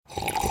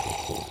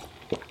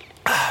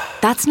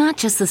That's not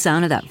just the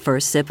sound of that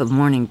first sip of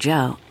Morning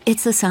Joe.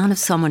 It's the sound of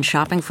someone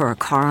shopping for a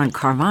car on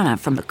Carvana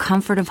from the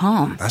comfort of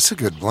home. That's a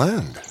good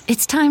blend.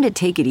 It's time to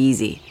take it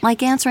easy,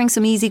 like answering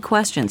some easy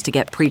questions to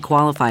get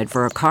pre-qualified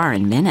for a car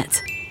in minutes.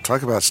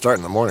 Talk about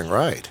starting the morning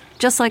right.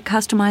 Just like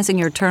customizing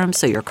your terms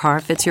so your car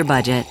fits your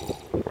budget.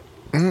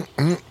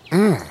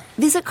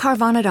 Visit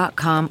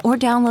Carvana.com or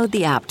download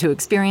the app to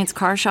experience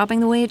car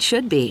shopping the way it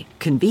should be.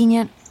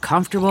 Convenient,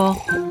 comfortable.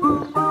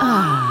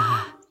 Ah.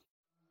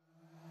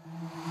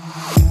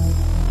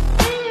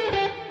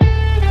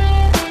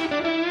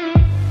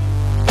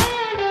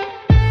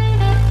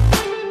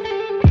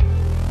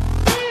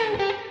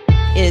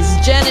 Is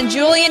Jen and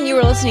Julian. You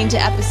were listening to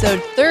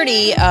episode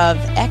 30 of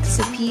X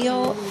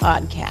Appeal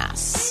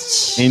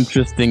Podcast.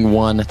 Interesting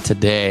one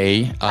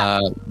today.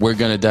 We're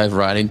going to dive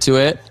right into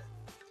it.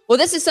 Well,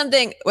 this is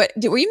something. What,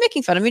 were you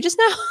making fun of me just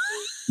now?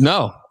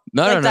 No.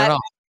 No. Okay,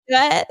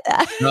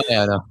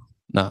 that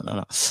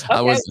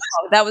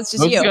was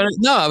just you.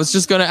 I was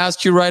just going to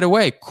ask you right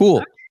away.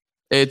 Cool.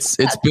 It's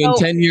been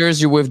 10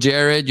 years. You're with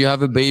Jared. You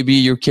have a baby.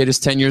 Your kid is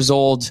 10 years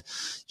old.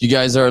 You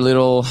guys are a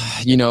little,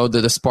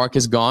 the spark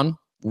is gone.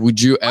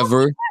 Would you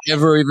ever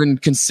even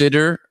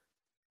consider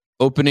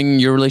opening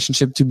your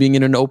relationship to being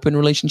in an open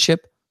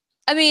relationship?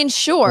 I mean,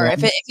 sure.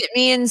 If it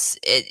means,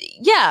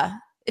 yeah.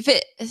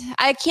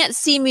 I can't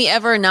see me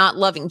ever not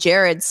loving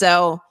Jared.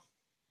 So,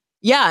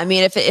 yeah. I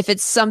mean, if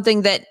it's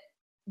something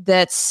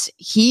that's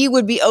he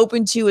would be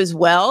open to as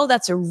well,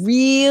 that's a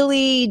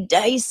really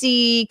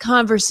dicey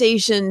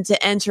conversation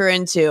to enter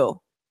into.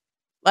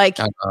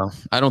 Like,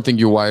 I don't think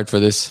you're wired for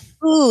this.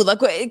 Ooh, like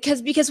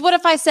because what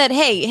if I said,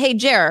 hey,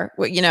 Jared,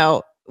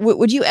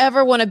 would you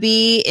ever want to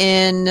be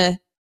in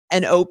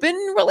an open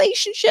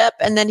relationship?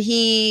 And then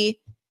he,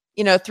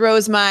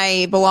 throws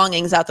my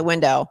belongings out the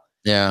window.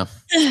 Yeah.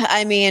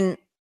 I mean,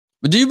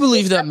 but do you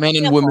believe that men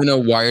and women are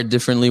wired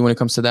differently when it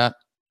comes to that?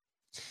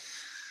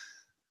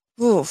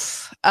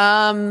 Oof.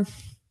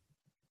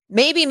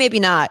 Maybe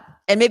not.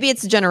 And maybe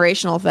it's a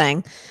generational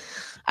thing.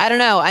 I don't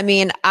know. I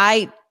mean,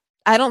 I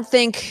don't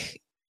think,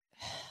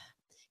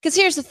 because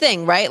here's the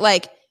thing, right?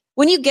 Like,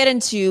 when you get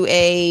into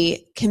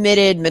a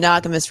committed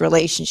monogamous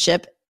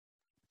relationship,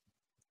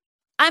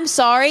 I'm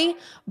sorry,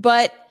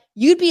 but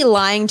you'd be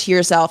lying to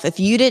yourself if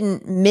you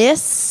didn't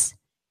miss,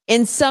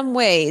 in some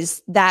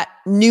ways, that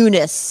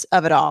newness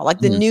of it all. Like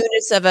the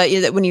newness of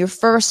when you're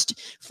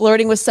first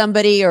flirting with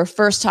somebody or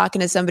first talking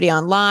to somebody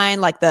online,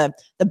 like the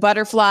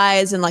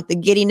butterflies and like the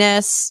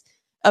giddiness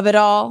of it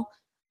all.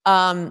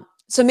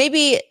 So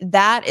maybe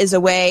that is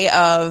a way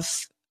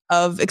of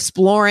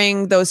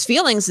exploring those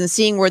feelings and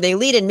seeing where they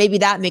lead. And maybe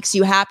that makes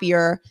you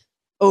happier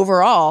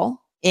overall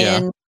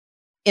in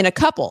a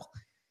couple.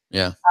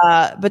 Yeah.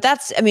 But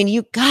that's, I mean,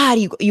 you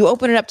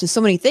open it up to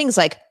so many things.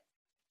 Like,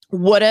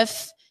 what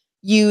if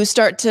you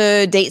start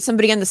to date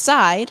somebody on the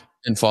side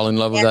and fall in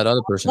love with that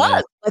other person?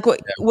 What? Like,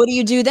 what do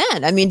you do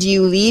then? I mean, do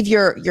you leave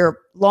your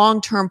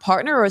long-term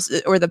partner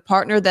or the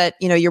partner that,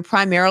 you're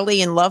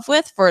primarily in love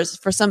with for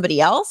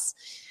somebody else?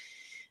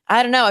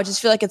 I don't know. I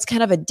just feel like it's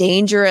kind of a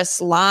dangerous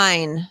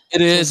line.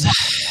 It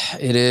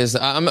is.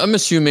 I'm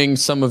assuming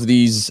some of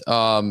these,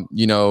 when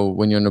you're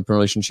in an open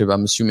relationship,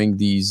 I'm assuming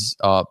these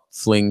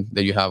fling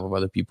that you have with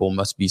other people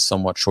must be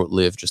somewhat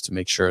short-lived, just to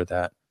make sure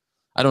that,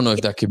 I don't know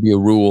if that could be a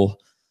rule,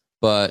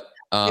 but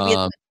maybe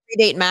it's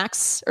 3-date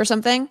max or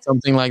something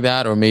like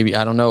that. Or maybe,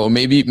 I don't know. Or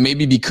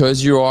maybe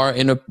because you are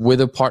with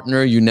a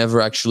partner, you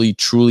never actually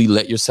truly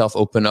let yourself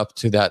open up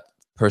to that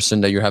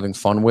person that you're having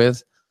fun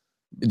with.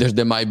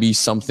 There might be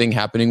something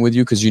happening with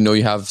you because you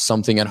have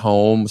something at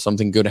home,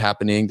 something good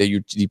happening that you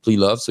deeply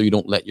love. So you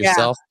don't let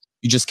yourself.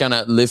 You just kind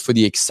of live for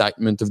the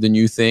excitement of the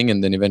new thing,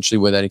 and then eventually,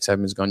 when that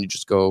excitement is gone, you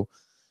just go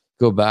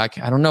back.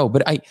 I don't know,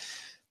 but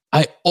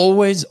I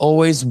always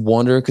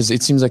wonder, because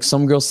it seems like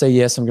some girls say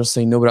yes, some girls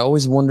say no, but I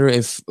always wonder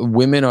if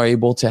women are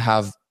able to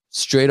have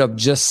straight up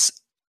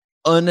just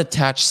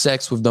unattached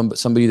sex with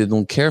somebody they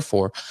don't care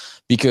for,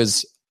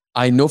 because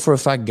I know for a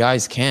fact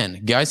guys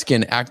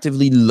can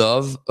actively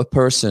love a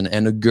person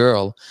and a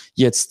girl,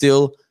 yet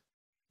still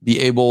be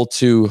able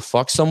to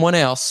fuck someone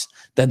else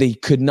that they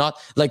could not,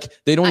 like,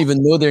 they don't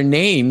even know their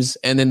names,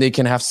 and then they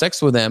can have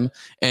sex with them,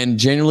 and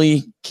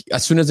generally,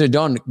 as soon as they're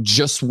done,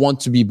 just want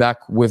to be back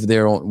with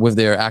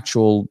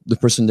the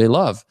person they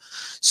love.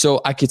 So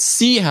I could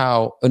see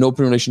how an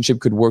open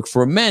relationship could work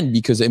for men,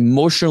 because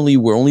emotionally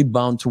we're only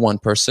bound to one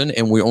person,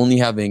 and we're only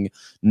having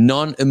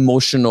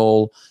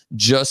non-emotional,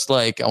 just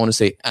like, I want to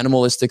say,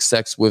 animalistic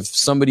sex with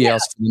somebody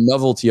else for the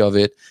novelty of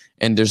it.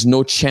 And there's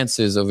no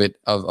chances of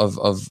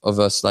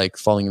us like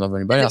falling in love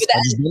with anybody else.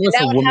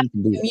 That would have to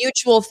be a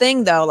mutual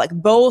thing, though. Like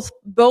both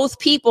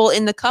people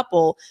in the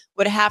couple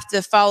would have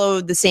to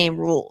follow the same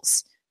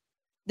rules.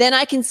 Then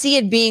I can see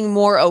it being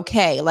more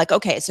okay. Like,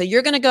 okay, so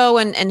you're going to go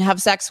and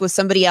have sex with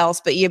somebody else,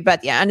 but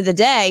at the end of the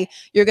day,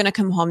 you're going to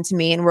come home to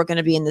me, and we're going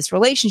to be in this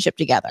relationship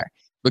together.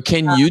 But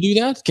can you do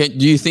that?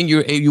 Do you think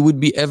you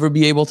would ever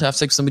be able to have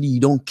sex with somebody you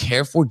don't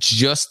care for,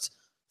 just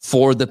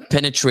for the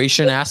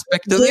penetration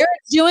aspect of it?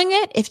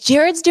 If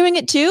Jared's doing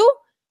it too,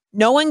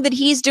 knowing that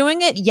he's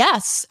doing it,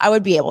 yes, I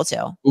would be able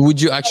to.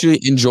 Would you actually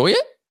enjoy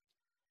it?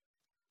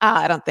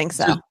 I don't think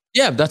so.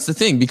 Yeah, that's the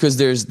thing, because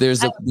there's you're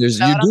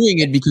I don't doing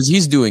it because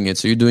he's doing it,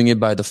 so you're doing it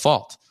by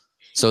default.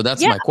 So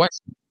that's my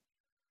question.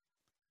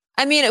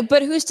 I mean,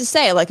 but who's to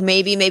say? Like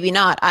maybe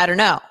not. I don't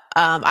know.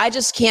 I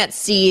just can't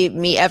see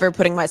me ever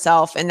putting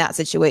myself in that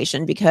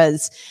situation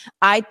because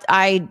I'm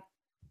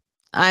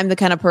the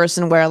kind of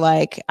person where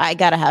like I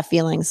gotta have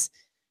feelings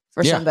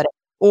for somebody.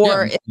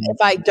 Or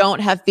if I don't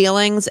have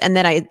feelings and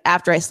then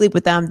after I sleep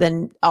with them,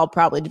 then I'll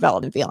probably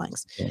develop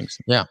feelings.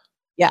 Yeah.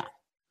 Yeah.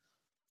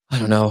 I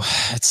don't know.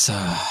 It's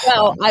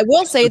well, I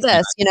will say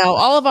this,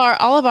 all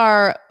of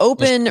our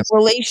open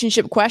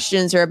relationship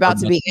questions are about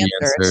to be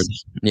answered.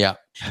 Yeah.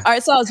 All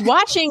right. So I was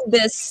watching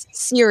this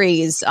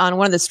series on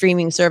one of the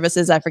streaming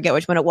services. I forget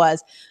which one it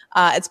was.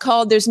 It's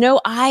called There's No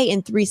I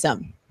in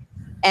Threesome.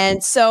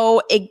 And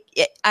so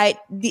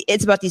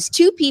it's about these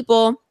two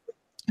people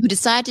who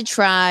decide to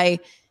try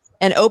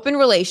an open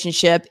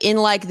relationship in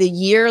like the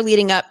year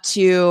leading up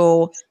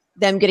to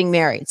them getting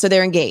married. So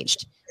they're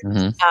engaged.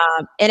 And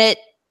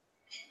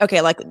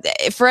like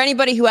for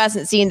anybody who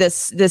hasn't seen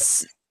this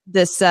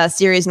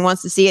series and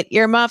wants to see it,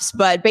 earmuffs,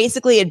 but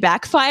basically it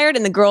backfired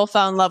and the girl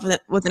fell in love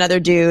with another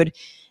dude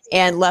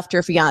and left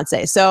her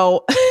fiance.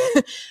 So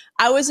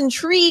I was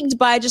intrigued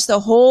by just the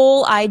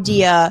whole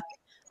idea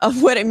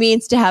of what it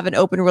means to have an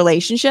open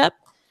relationship,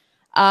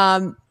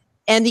 and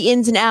the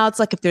ins and outs,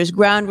 like if there's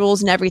ground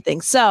rules and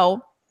everything.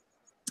 So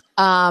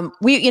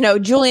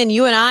Julian,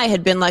 you and I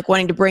had been like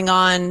wanting to bring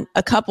on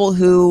a couple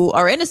who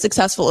are in a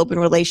successful open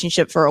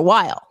relationship for a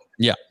while.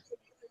 Yeah.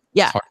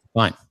 Yeah.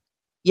 Fine.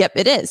 Yep,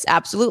 it is.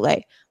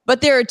 Absolutely.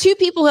 But there are two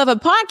people who have a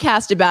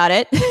podcast about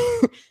it.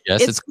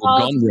 Yes, it's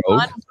called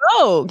Gone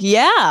Rogue.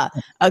 Yeah.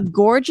 A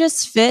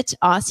gorgeous fit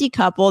Aussie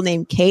couple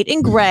named Kate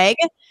and Greg.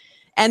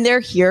 And they're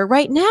here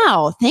right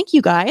now. Thank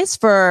you guys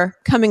for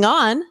coming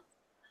on.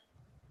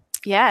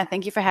 Yeah,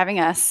 thank you for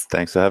having us.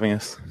 Thanks for having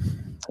us.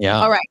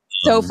 Yeah. All right.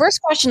 So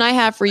first question I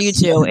have for you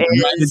two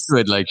is... Right into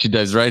it, like she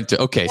does right into...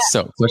 Okay,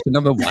 so question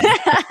number one.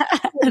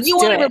 You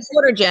want a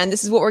reporter, Jen.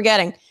 This is what we're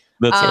getting.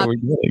 That's what we're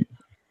doing.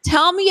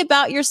 Tell me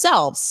about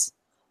yourselves.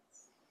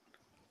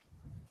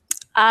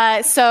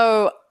 What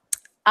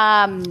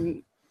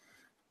do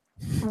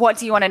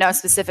you want to know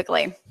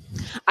specifically?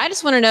 I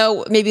just want to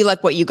know maybe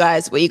like what you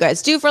guys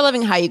do for a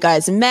living, how you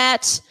guys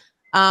met,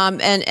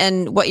 and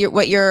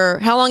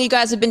how long you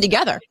guys have been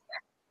together.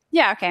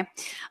 Yeah. Okay.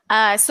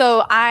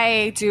 So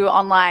I do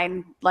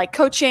online like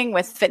coaching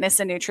with fitness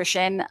and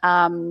nutrition.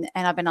 And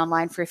I've been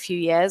online for a few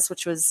years,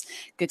 which was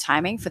good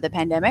timing for the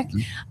pandemic.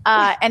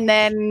 And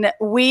then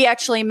we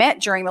actually met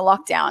during the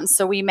lockdown.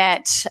 So we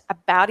met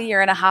about a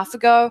year and a half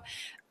ago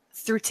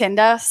through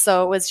Tinder.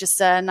 So it was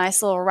just a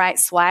nice little right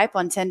swipe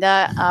on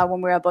Tinder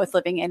when we were both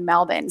living in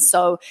Melbourne.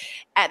 So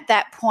at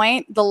that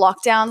point, the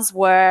lockdowns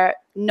were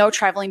no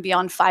traveling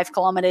beyond 5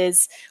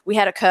 kilometers. We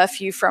had a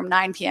curfew from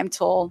 9 p.m.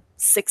 till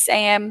 6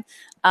 a.m.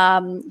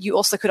 You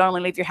also could only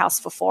leave your house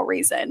for 4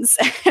 reasons.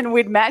 And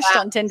we'd matched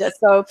on Tinder.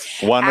 So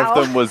one of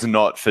them was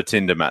not for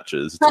Tinder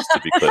matches, just to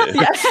be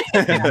clear.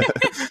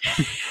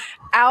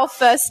 Our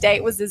first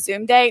date was a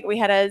Zoom date. We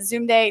had a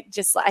Zoom date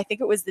I think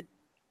it was the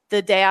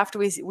day after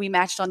we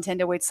matched on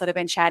Tinder. We'd sort of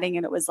been chatting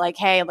and it was like,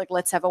 hey, like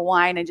let's have a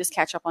wine and just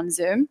catch up on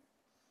Zoom.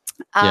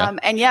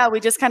 And we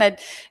just kind of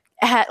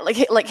had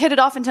hit it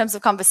off in terms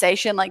of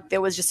conversation. Like there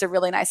was just a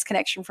really nice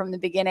connection from the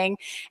beginning.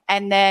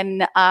 And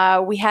then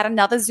we had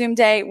another Zoom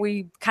date.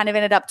 We kind of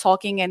ended up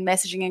talking and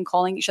messaging and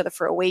calling each other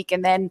for a week.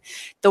 And then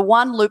the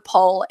one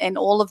loophole in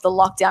all of the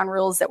lockdown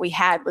rules that we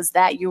had was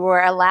that you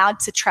were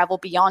allowed to travel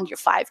beyond your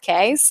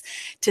 5Ks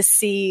to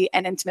see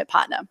an intimate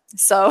partner.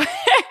 So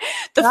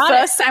the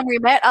first time we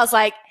met, I was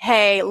like,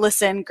 hey,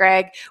 listen,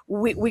 Greg,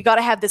 we got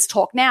to have this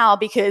talk now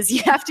because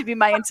you have to be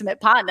my intimate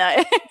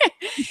partner.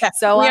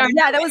 So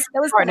that was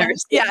partners.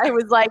 Yeah, it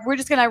was like, we're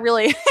just going to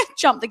really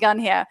jump the gun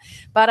here.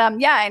 But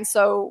and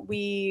so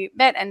we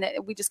met and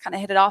we just kind of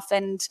hit it off.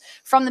 And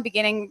from the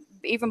beginning,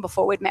 even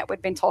before we'd met,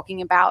 we'd been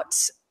talking about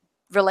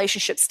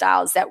relationship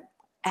styles that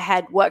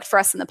had worked for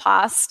us in the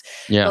past,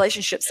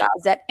 relationship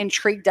styles that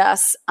intrigued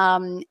us.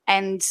 And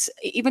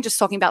even just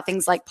talking about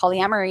things like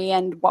polyamory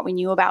and what we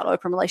knew about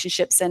open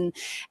relationships and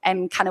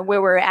kind of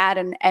where we're at.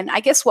 And I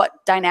guess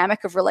what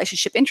dynamic of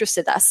relationship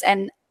interested us.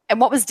 And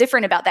what was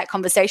different about that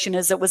conversation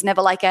is it was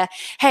never like a,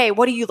 hey,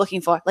 what are you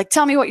looking for? Like,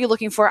 tell me what you're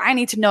looking for. I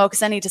need to know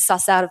because I need to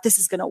suss out if this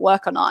is going to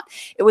work or not.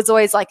 It was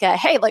always like a,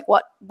 hey, like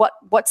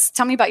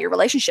tell me about your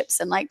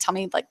relationships and like, tell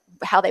me like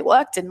how they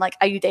worked. And like,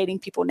 are you dating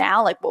people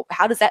now? Like, well,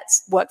 how does that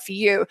work for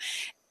you?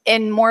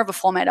 In more of a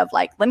format of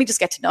like, let me just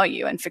get to know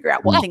you and figure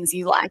out what things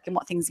you like and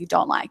what things you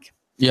don't like.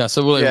 Yeah.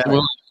 So we're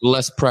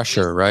less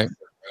pressure, right?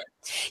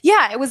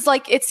 Yeah. It was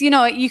like, it's,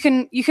 you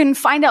can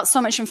find out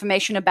so much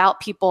information about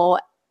people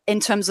in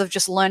terms of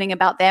just learning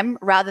about them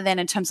rather than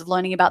in terms of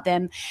learning about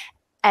them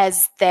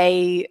as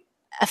they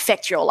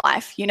affect your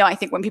life. You know, I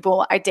think when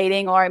people are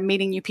dating or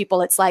meeting new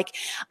people, it's like,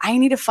 I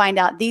need to find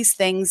out these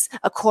things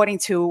according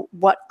to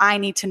what I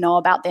need to know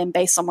about them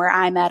based on where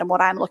I'm at and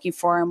what I'm looking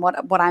for and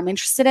what I'm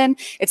interested in.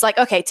 It's like,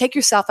 okay, take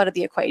yourself out of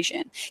the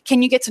equation.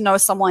 Can you get to know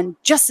someone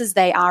just as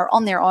they are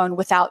on their own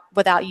without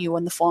you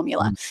in the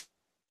formula?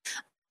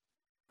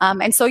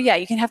 And so, yeah,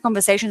 you can have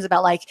conversations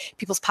about like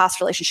people's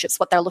past relationships,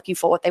 what they're looking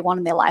for, what they want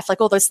in their life,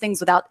 like all those things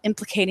without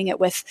implicating it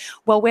with,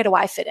 well, where do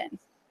I fit in?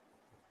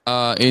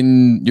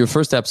 In your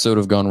first episode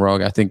of Gone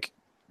Rogue, I think,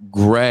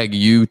 Greg,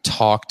 you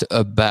talked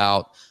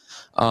about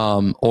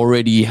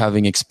already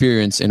having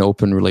experience in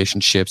open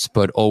relationships,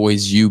 but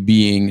always you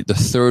being the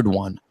third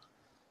one,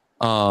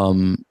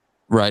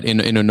 right, in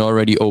an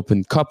already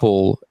open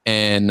couple.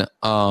 And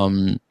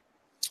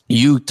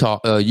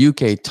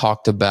UK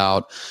talked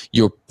about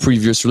your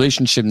previous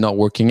relationship not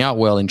working out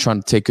well and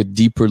trying to take a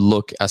deeper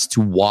look as to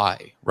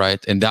why,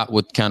 right? And that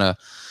would kind of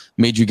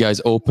made you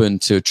guys open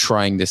to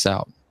trying this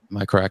out. Am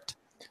I correct?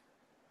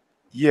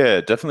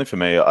 Yeah, definitely for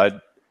me.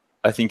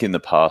 I think in the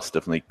past,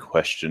 definitely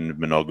questioned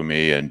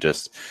monogamy and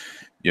just,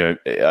 you know,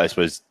 I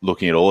suppose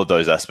looking at all of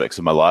those aspects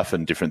of my life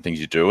and different things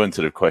you do and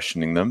sort of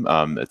questioning them.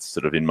 It's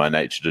sort of in my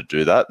nature to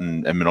do that.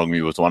 And monogamy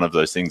was one of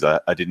those things.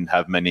 I didn't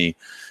have many,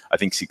 I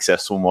think,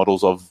 successful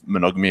models of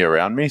monogamy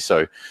around me.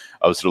 So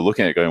I was sort of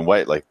looking at it going,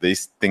 wait, like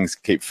these things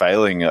keep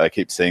failing. I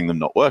keep seeing them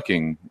not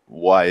working.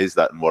 Why is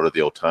that? And what are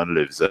the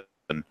alternatives?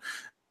 And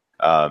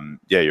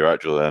yeah, you're right,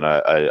 Julian.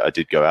 I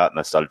did go out and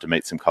I started to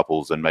meet some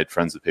couples and made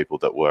friends with people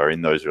that were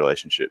in those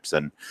relationships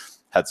and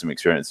had some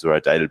experiences where I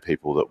dated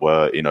people that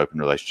were in open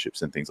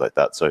relationships and things like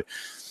that. So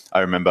I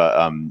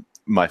remember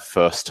my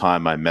first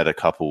time I met a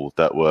couple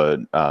that were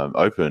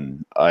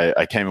open,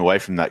 I came away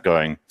from that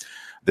going,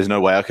 there's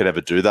no way I could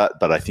ever do that,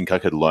 but I think I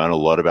could learn a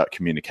lot about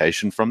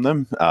communication from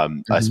them.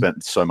 I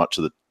spent so much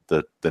of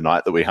the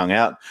night that we hung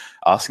out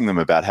asking them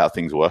about how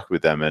things work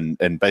with them,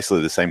 and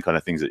basically the same kind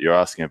of things that you're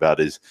asking about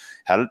is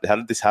how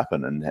did this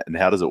happen, and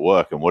how does it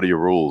work, and what are your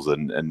rules,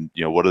 and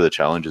you know, what are the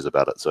challenges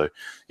about it. So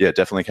yeah,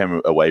 definitely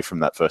came away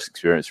from that first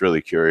experience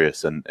really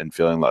curious and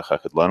feeling like I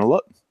could learn a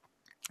lot,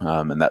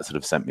 and that sort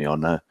of sent me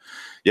on a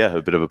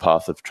bit of a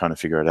path of trying to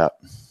figure it out.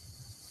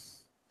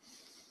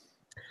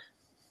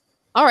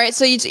 All right.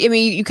 So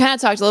you kind of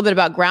talked a little bit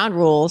about ground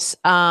rules.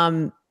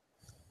 Is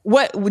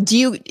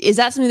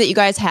that something that you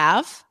guys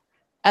have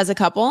as a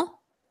couple?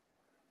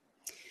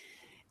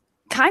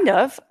 Kind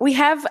of.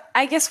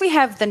 I guess we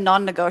have the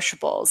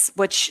non-negotiables,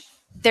 which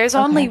there's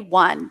only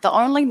one. The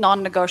only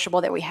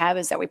non-negotiable that we have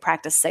is that we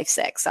practice safe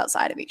sex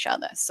outside of each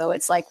other. So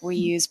it's like we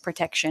use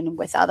protection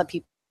with other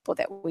people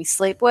that we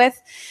sleep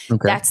with.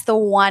 Okay. That's the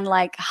one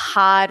like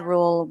hard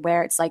rule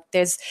where it's like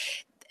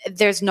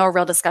there's no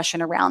real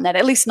discussion around that,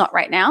 at least not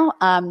right now.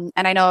 And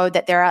I know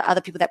that there are other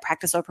people that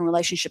practice open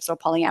relationships or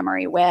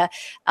polyamory where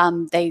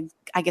they,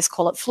 I guess,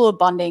 call it fluid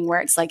bonding,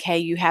 where it's like, hey,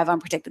 you have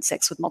unprotected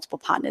sex with multiple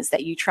partners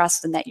that you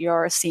trust and that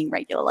you're seeing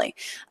regularly.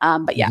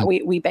 But yeah,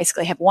 we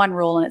basically have one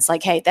rule and it's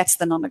like, hey, that's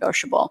the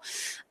non-negotiable.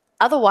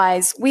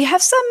 Otherwise, we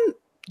have some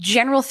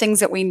general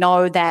things that we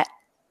know that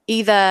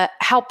either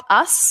help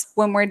us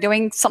when we're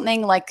doing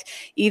something, like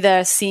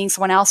either seeing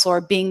someone else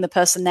or being the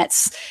person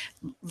that's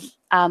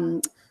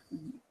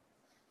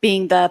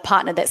being the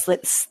partner that's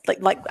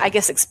like I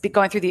guess it's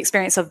going through the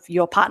experience of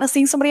your partner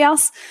seeing somebody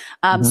else.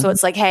 So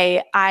it's like,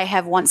 hey, I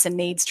have wants and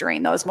needs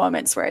during those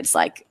moments where it's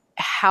like,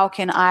 how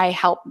can I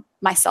help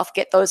myself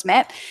get those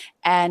met?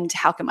 And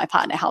how can my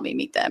partner help me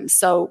meet them?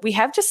 So we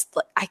have just,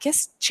 I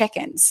guess,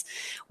 check-ins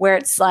where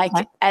it's like,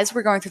 as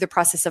we're going through the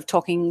process of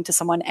talking to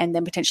someone and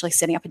then potentially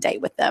setting up a date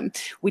with them,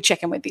 we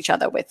check in with each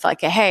other with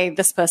like, hey,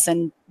 this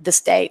person, this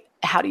date,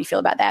 how do you feel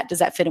about that? Does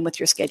that fit in with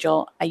your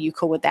schedule? Are you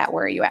cool with that?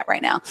 Where are you at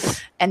right now?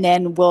 And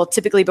then we'll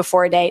typically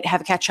before a date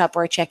have a catch-up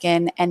or a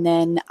check-in. And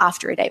then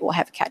after a date, we'll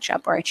have a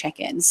catch-up or a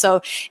check-in.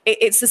 So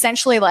it's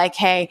essentially like,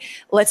 hey,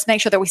 let's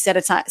make sure that we set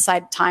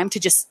aside time to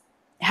just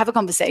have a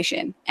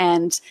conversation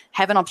and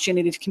have an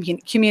opportunity to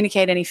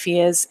communicate any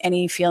fears,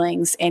 any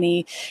feelings,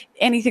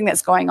 anything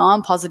that's going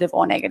on, positive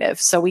or negative.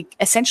 So we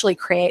essentially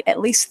create at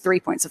least 3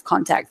 points of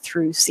contact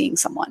through seeing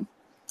someone.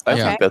 I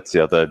think that's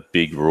the other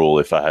big rule,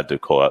 if I had to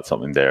call out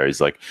something there, is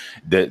like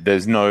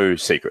there's no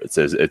secrets.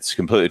 It's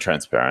completely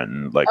transparent.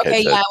 And like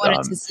I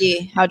wanted to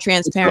see how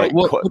transparent.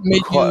 Like what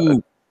made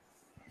you?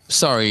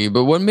 Sorry,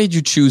 but what made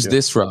you choose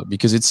this route?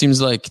 Because it seems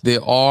like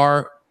there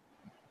are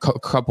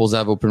couples that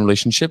have open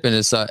relationship, and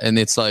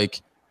it's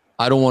like,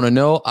 I don't want to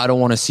know, I don't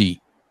want to see.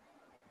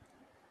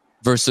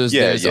 Versus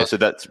so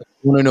that's I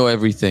want to know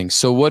everything.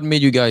 So what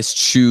made you guys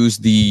choose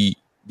the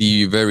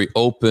very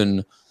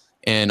open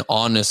and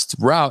honest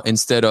route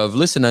instead of,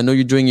 listen, I know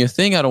you're doing your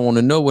thing, I don't want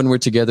to know, when we're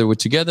together,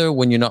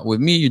 when you're not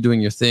with me, you're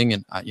doing your thing,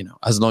 and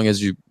as long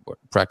as you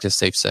practice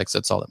safe sex,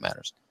 that's all that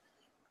matters.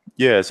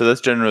 Yeah, so that's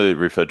generally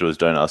referred to as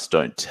don't ask,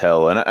 don't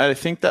tell. And I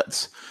think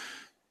that's,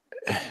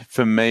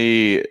 for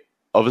me,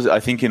 obviously, I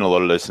think in a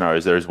lot of those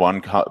scenarios, there is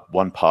one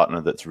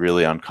partner that's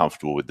really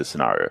uncomfortable with the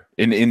scenario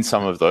in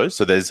some of those.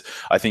 So there's,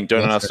 I think,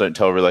 don't ask, don't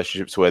tell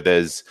relationships where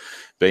there's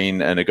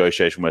been a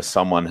negotiation where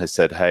someone has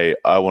said, hey,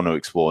 I want to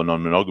explore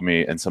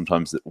non-monogamy, and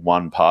sometimes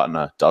one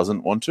partner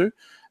doesn't want to.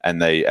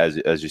 And they,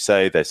 as you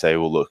say, they say,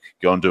 well, look,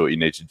 go and do what you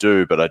need to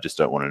do, but I just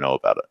don't want to know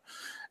about it.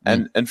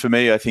 And for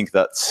me, I think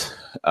that's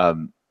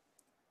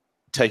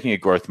taking a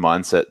growth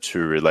mindset to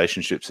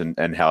relationships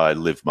and how I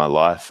live my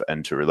life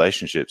and to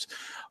relationships.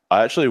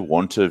 I actually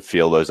want to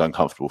feel those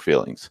uncomfortable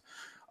feelings.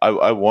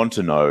 I want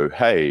to know,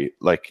 hey,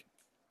 like,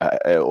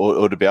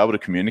 or to be able to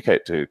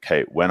communicate to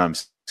Kate when I'm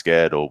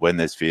scared or when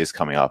there's fears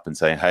coming up and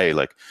saying, hey,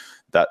 like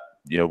that,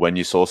 you know, when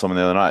you saw someone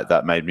the other night,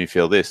 that made me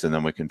feel this, and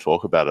then we can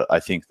talk about it.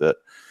 I think that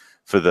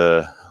for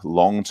the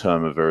long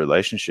term of a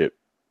relationship,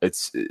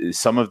 it's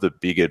some of the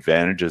big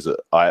advantages that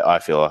I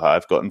feel like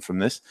I've gotten from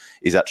this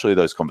is actually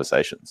those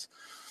conversations.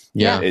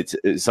 Yeah, it's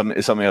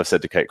something I've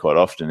said to Kate quite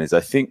often is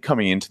I think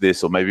coming into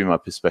this, or maybe my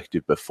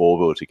perspective before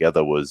we were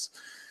together, was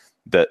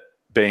that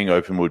being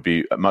open would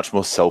be a much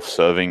more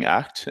self-serving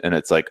act. And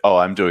it's like, oh,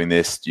 I'm doing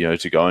this, you know,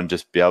 to go and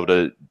just be able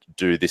to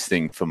do this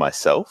thing for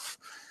myself.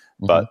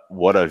 Mm-hmm. But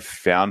what I've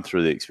found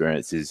through the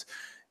experience is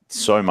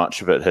so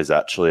much of it has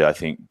actually, I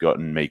think,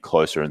 gotten me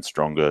closer and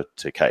stronger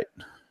to Kate.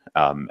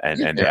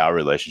 And our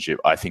relationship,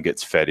 I think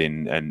it's fed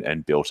in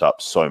and built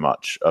up so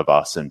much of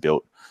us and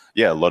built,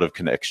 a lot of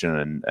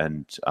connection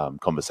and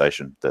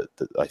conversation that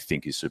I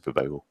think is super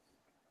valuable.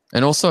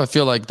 And also, I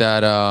feel like that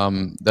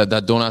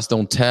that don't ask,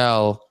 don't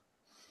tell,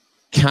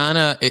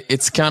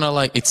 it's kind of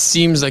like, it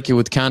seems like it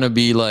would kind of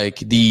be like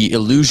the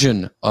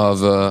illusion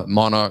of a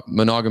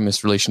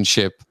monogamous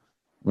relationship,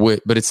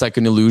 but it's like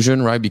an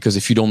illusion, right? Because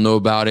if you don't know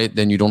about it,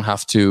 then you don't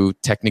have to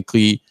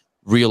technically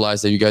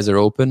realize that you guys are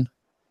open.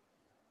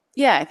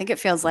 Yeah, I think it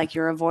feels like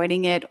you're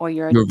avoiding it, or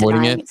you're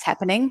denying it's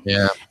happening.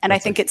 Yeah, and I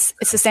think it's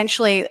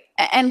essentially.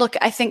 And look,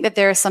 I think that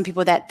there are some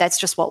people that's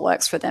just what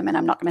works for them, and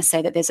I'm not going to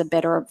say that there's a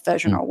better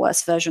version or a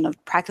worse version of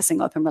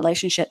practicing open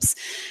relationships.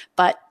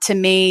 But to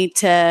me,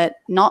 to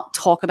not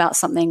talk about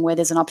something where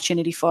there's an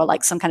opportunity for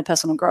like some kind of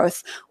personal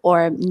growth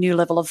or a new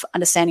level of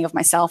understanding of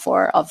myself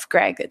or of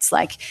Greg, it's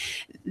like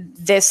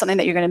there's something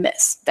that you're going to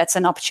miss. That's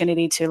an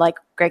opportunity to, like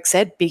Greg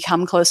said,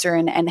 become closer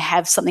and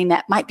have something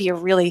that might be a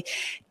really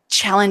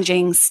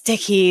challenging,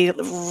 sticky,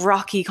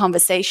 rocky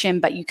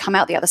conversation, but you come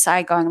out the other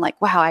side going like,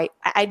 wow,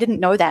 I didn't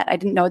know that. I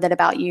didn't know that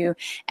about you.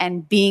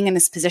 And being in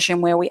this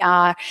position where we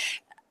are,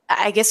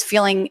 I guess,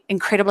 feeling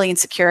incredibly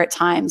insecure at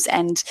times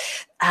and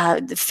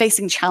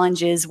facing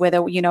challenges,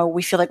 whether, you know,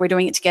 we feel like we're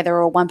doing it together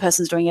or one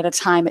person's doing it at a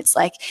time. It's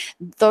like,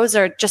 those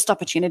are just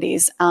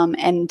opportunities.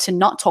 And to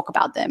not talk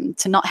about them,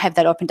 to not have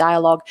that open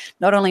dialogue,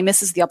 not only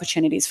misses the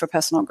opportunities for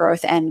personal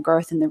growth and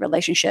growth in the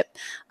relationship,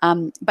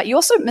 but you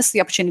also miss the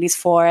opportunities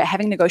for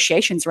having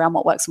negotiations around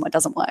what works and what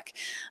doesn't work.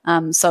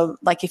 So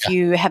like if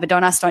you have a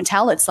don't ask, don't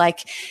tell, it's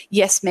like,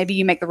 yes, maybe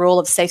you make the rule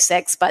of safe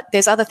sex, but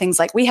there's other things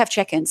like we have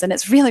check-ins, and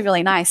it's really,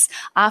 really nice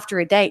after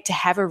a date to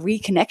have a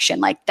reconnection.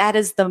 Like that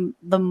is the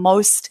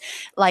most,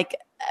 like,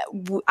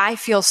 I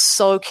feel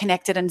so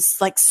connected and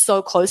like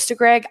so close to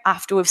Greg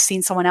after we've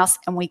seen someone else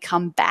and we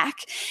come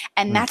back.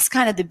 And that's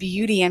kind of the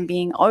beauty in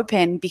being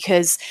open,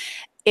 because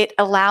it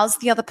allows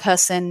the other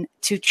person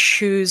to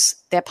choose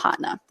their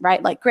partner,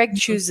 right? Like Greg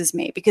chooses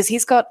me because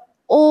he's got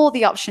all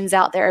the options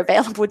out there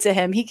available to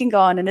him. He can go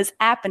on in his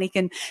app and he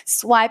can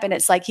swipe, and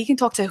it's like he can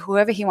talk to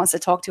whoever he wants to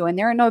talk to, and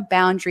there are no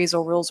boundaries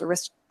or rules or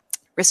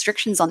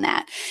restrictions on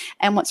that.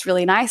 And what's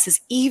really nice is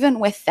even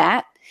with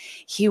that,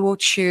 he will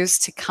choose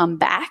to come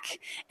back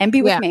and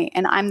be with me.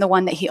 And I'm the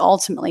one that he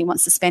ultimately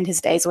wants to spend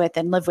his days with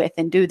and live with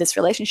and do this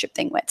relationship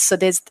thing with. So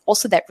there's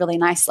also that really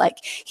nice, like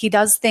he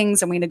does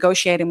things and we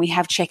negotiate and we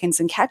have check-ins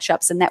and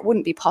catch-ups, and that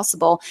wouldn't be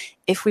possible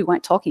if we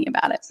weren't talking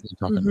about it.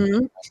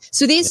 Mm-hmm.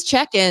 So these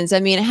check-ins, I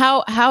mean,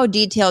 how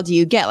detailed do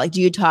you get? Like,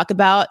 do you talk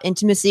about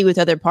intimacy with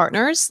other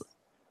partners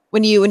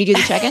when you do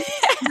the check-in?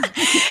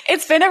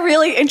 It's been a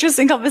really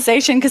interesting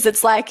conversation, because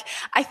it's like,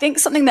 I think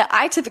something that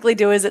I typically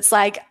do is it's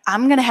like,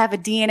 I'm going to have a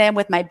D&M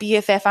with my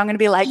BFF. I'm going to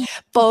be like,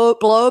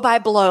 blow by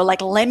blow,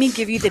 like, let me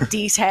give you the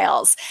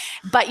details.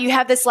 But you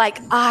have this like,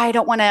 I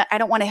don't want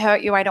to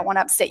hurt you. I don't want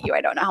to upset you.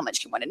 I don't know how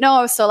much you want to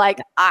know. So like,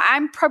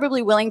 I'm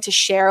probably willing to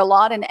share a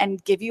lot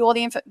and give you all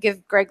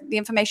give Greg the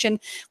information,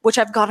 which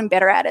I've gotten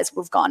better at as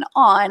we've gone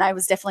on. I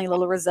was definitely a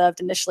little reserved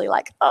initially,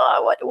 like,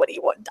 oh, what do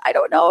you want? I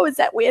don't know. Is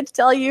that weird to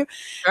tell you?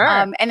 Sure.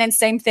 And then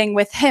same thing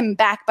with him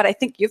back. But I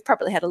think you've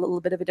probably had a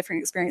little bit of a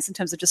different experience in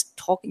terms of just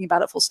talking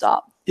about it full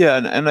stop. Yeah.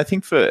 And I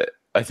think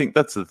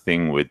that's the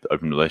thing with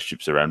open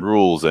relationships around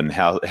rules and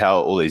how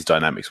all these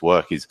dynamics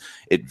work is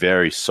it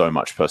varies so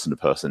much person to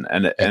person.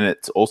 And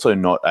it's also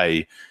not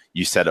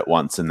you said it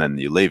once and then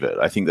you leave it.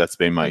 I think that's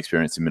been my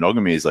experience in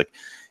monogamy is like,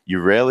 you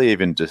rarely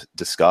even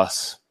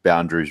discuss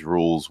boundaries,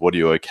 rules, what are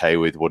you okay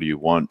with, what do you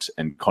want,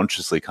 and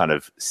consciously kind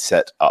of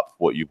set up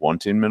what you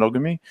want in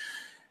monogamy.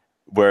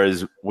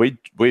 Whereas we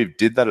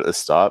did that at the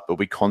start, but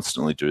we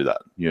constantly do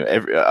that. You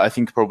know, I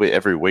think probably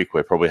every week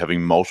we're probably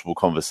having multiple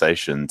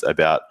conversations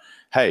about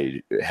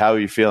hey, how are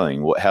you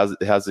feeling?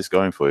 How's this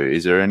going for you?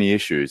 Is there any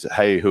issues?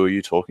 Hey, who are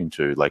you talking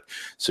to? Like,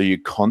 so you're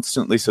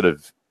constantly sort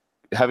of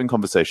having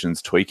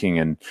conversations, tweaking,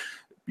 and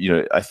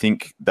I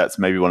think that's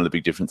maybe one of the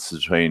big differences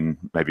between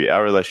maybe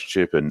our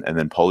relationship and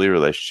then poly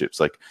relationships.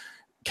 Like,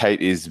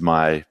 Kate is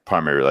my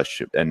primary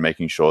relationship, and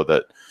making sure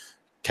that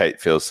Kate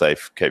feels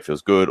safe, Kate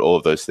feels good, all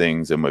of those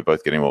things, and we're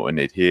both getting what we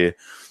need here.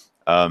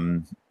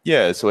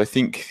 So I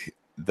think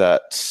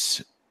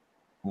that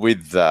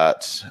with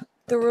that,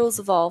 the rules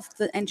evolve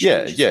and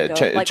change.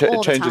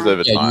 Changes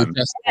over time.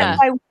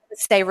 I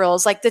stay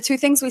rules. Like the two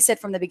things we said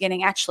from the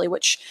beginning, actually,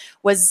 which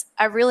was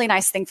a really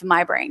nice thing for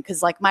my brain,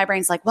 because like my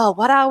brain's like, well,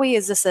 what are we?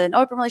 Is this an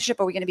open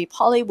relationship? Are we going to be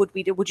poly? Would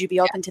you be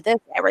open to this?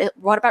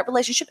 What about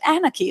relationship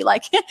anarchy?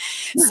 Like,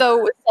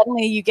 so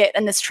suddenly you get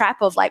in this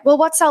trap of like, well,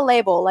 what's our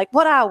label? Like,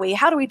 what are we?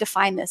 How do we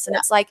define this? And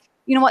it's like,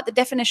 you know what? The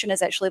definition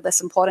is actually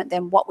less important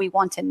than what we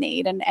want and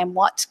need, and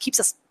what keeps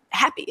us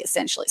happy,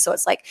 essentially. So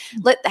it's like,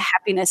 let the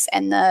happiness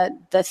and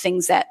the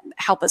things that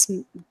help us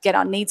get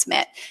our needs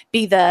met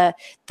be the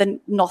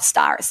North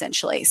Star,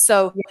 essentially.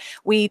 So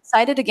we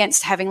decided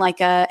against having like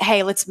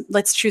hey,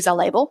 let's choose our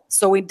label.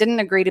 So we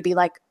didn't agree to be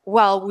like,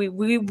 well,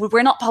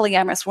 we're not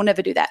polyamorous, we'll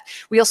never do that.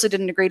 We also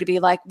didn't agree to be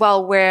like,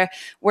 well, we're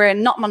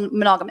not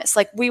monogamous.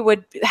 Like, we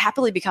would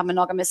happily become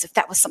monogamous if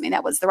that was something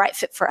that was the right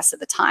fit for us at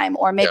the time,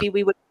 or maybe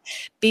we would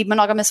be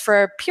monogamous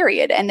for a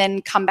period and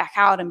then come back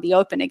out and be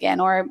open again,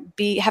 or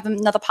have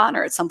another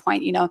partner at some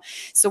point,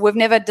 So we've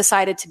never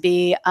decided to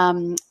be,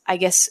 I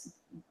guess,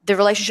 the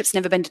relationship's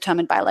never been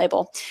determined by a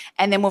label.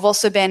 And then we've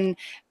also been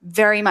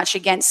very much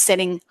against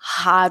setting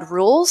hard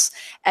rules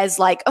as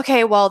like,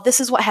 okay, well, this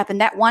is what happened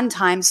that one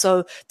time,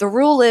 so the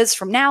rule is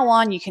from now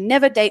on, you can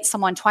never date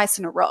someone twice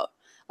in a row.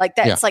 Like,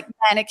 that's like,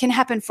 man, it can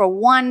happen for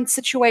one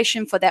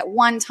situation, for that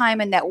one time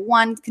and that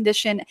one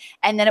condition,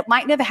 and then it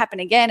might never happen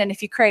again. And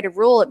if you create a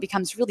rule, it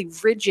becomes really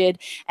rigid.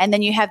 And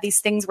then you have these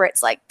things where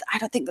it's like, I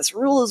don't think this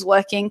rule is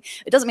working.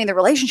 It doesn't mean the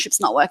relationship's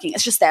not working.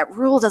 It's just that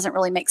rule doesn't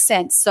really make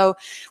sense. So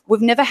we've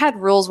never had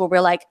rules where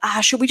we're like,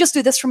 should we just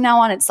do this from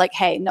now on? It's like,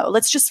 hey, no,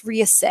 let's just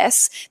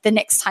reassess the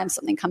next time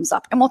something comes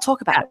up, and we'll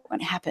talk about it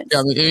when it happens. Yeah,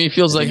 I mean, it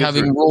feels like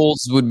having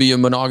rules would be a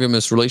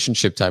monogamous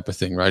relationship type of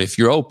thing, right? If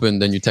you're open,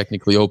 then you're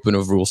technically open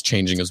of rules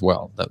changing as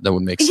well. That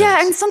would make sense. Yeah,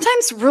 and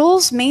sometimes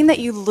rules mean that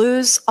you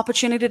lose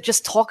opportunity to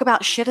just talk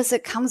about shit as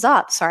it comes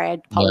up. Sorry, I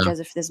apologize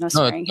if there's no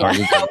swearing here.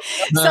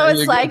 So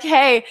it's like,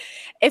 hey,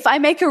 if I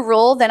make a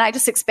rule, then I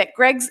just expect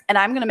and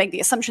I'm going to make the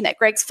assumption that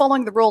Greg's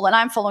following the rule and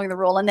I'm following the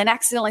rule, and then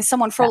accidentally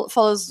someone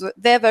follows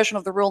their version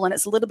of the rule and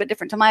it's a little bit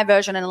different to my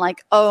version, and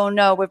like, oh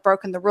no, we've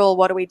broken the rule.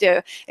 What do we do?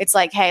 It's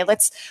like, hey,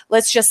 let's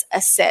just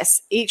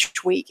assess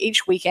each week,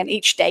 each weekend,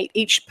 each date,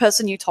 each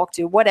person you talk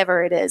to,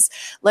 whatever it is.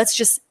 Let's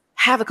just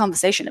have a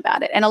conversation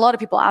about it. And a lot of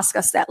people ask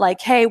us that, like,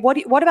 hey, what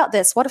about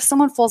this? What if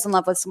someone falls in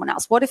love with someone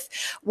else? What if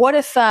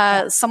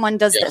someone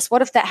does this?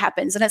 What if that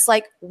happens? And it's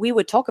like, we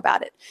would talk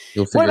about it.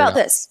 What about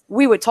this?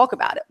 We would talk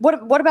about it.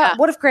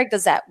 What if Greg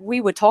does that?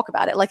 We would talk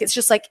about it. Like, it's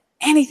just like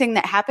anything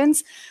that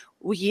happens,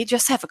 we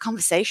just have a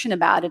conversation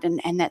about it,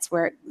 and that's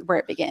where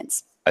it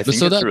begins. I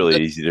think it's really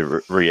easy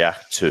to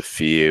react to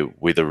fear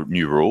with a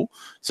new rule.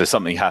 So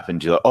something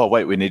happened, you're like, oh,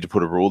 wait, we need to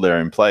put a rule there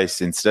in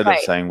place, instead of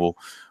saying, well,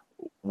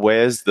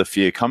 where's the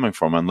fear coming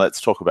from? And let's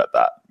talk about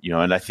that,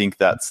 and I think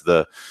that's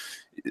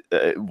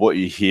what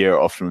you hear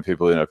often from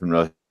people in open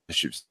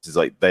relationships is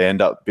like, they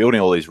end up building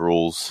all these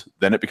rules,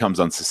 then it becomes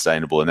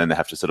unsustainable, and then they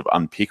have to sort of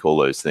unpick all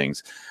those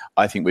things.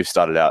 I think we've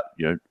started out,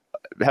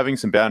 having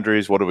some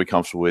boundaries. What are we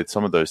comfortable with?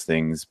 Some of those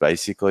things,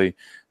 basically.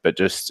 But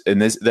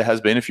there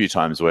has been a few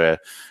times where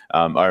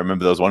I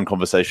remember there was one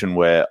conversation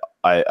where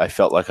I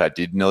felt like I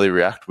did nearly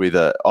react with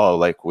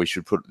we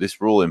should put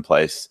this rule in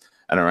place.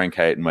 And I rang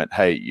Kate and went,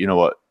 hey, you know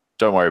what?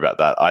 Don't worry about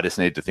that. I just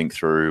need to think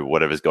through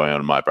whatever's going on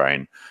in my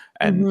brain,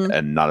 and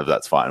none of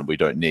that's fine. We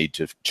don't need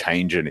to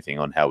change anything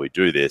on how we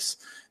do this.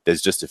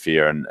 There's just a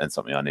fear and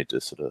something I need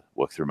to sort of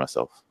work through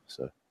myself.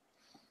 So,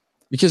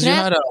 because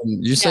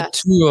you said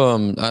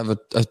two. I have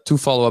a two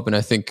follow up, and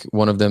I think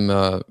one of them,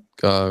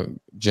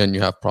 Jen,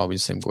 you have probably the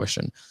same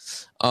question.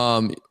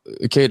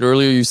 Kate,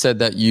 earlier you said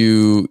that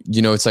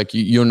it's like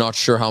you're not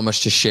sure how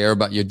much to share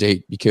about your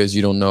date because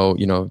you don't know,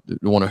 you don't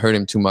want to hurt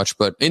him too much.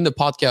 But in the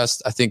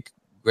podcast, I think,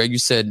 Greg, you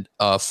said,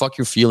 fuck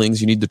your feelings.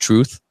 You need the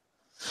truth.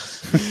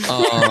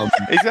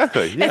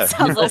 Exactly. Yeah. It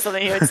sounds like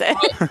something you would say.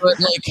 But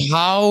like,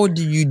 how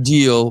do you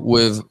deal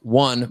with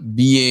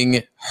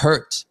being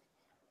hurt?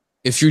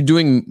 If you're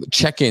doing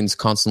check-ins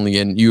constantly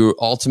and you're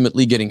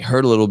ultimately getting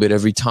hurt a little bit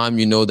every time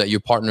you know that your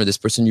partner, this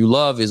person you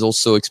love, is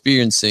also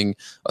experiencing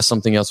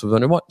something else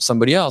with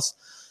somebody else,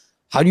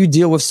 how do you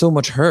deal with so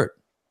much hurt?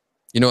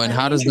 And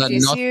how does that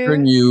not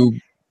turn you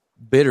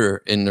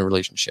bitter in the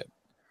relationship?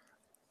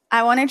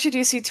 I want to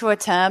introduce you to a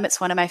term.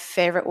 It's one of my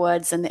favorite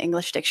words in the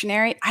English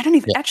dictionary. I don't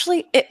even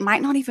actually, it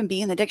might not even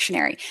be in the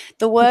dictionary.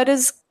 The word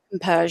is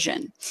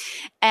Persian.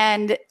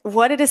 And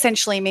what it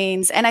essentially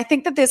means, and I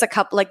think that there's a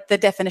couple, like the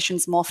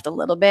definition's morphed a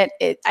little bit.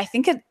 I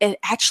think it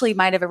actually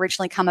might have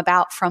originally come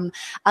about from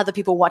other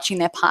people watching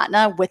their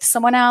partner with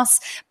someone else,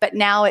 but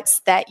now it's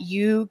that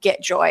you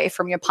get joy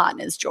from your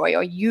partner's joy,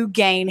 or you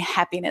gain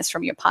happiness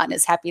from your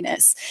partner's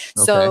happiness.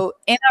 Okay. So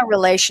in a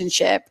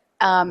relationship,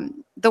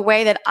 the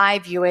way that I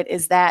view it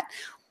is that,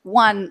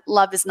 one,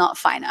 love is not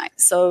finite.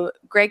 So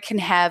Greg can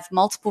have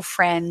multiple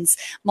friends,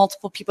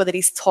 multiple people that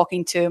he's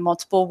talking to,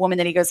 multiple women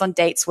that he goes on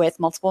dates with,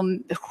 multiple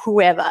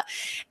whoever.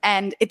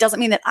 And it doesn't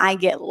mean that I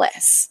get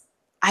less.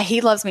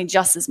 He loves me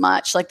just as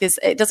much. Like this,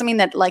 it doesn't mean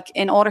that like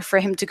in order for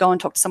him to go and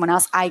talk to someone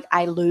else,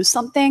 I lose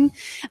something.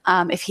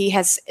 If he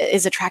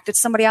is attracted to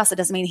somebody else, it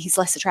doesn't mean he's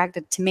less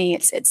attracted to me.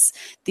 It's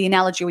the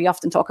analogy we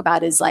often talk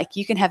about is like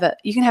you can have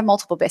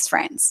multiple best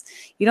friends.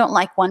 You don't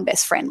like one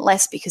best friend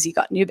less because you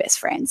got new best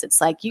friends. It's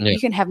like you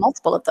can have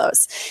multiple of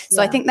those.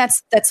 So I think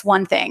that's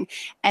one thing.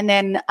 And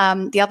then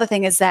the other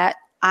thing is that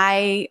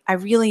I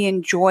really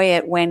enjoy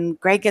it when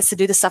Greg gets to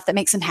do the stuff that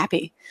makes him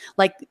happy.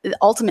 Like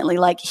ultimately,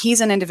 like he's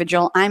an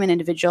individual, I'm an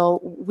individual.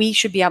 We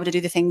should be able to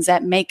do the things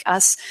that make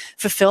us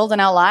fulfilled in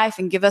our life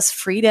and give us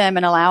freedom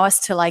and allow us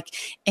to like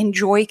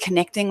enjoy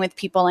connecting with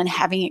people and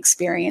having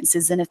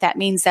experiences. And if that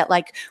means that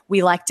like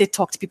we like to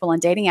talk to people on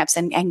dating apps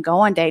and go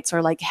on dates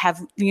or like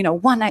have,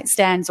 one night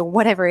stands or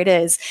whatever it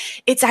is,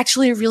 it's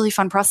actually a really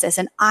fun process.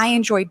 And I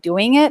enjoy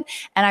doing it.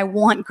 And I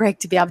want Greg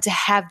to be able to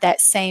have that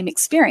same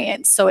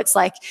experience. So it's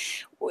like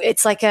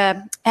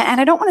and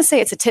I don't want to say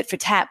it's a tit for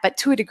tat, but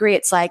to a degree,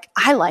 it's like,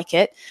 I like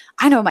it.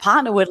 I know my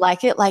partner would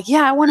like it. Like,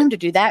 yeah, I want him to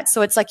do that.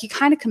 So it's like you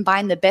kind of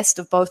combine the best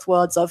of both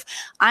worlds of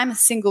I'm a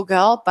single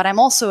girl, but I'm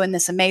also in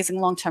this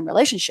amazing long-term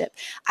relationship.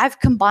 I've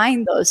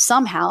combined those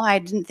somehow. I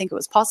didn't think it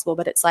was possible,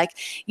 but it's like,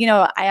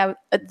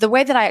 the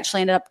way that I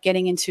actually ended up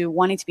getting into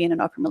wanting to be in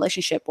an open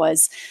relationship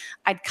was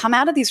I'd come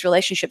out of these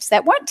relationships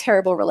that weren't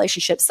terrible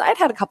relationships. I'd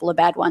had a couple of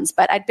bad ones,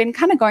 but I'd been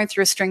kind of going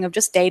through a string of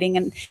just dating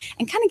and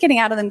kind of getting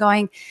out of them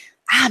going,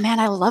 man,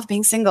 I love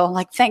being single.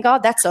 Like, thank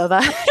God that's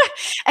over.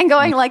 And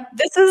going like,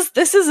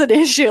 this is an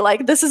issue.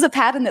 Like, this is a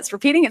pattern that's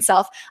repeating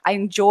itself. I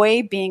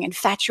enjoy being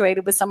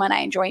infatuated with someone.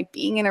 I enjoy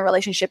being in a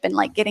relationship and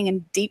like getting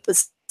in deep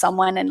with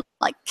someone and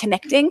like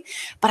connecting,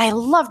 but I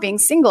love being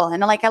single.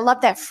 And like, I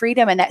love that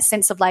freedom and that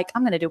sense of like,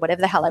 I'm going to do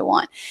whatever the hell I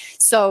want.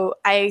 So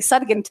I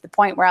started getting to the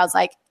point where I was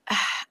like,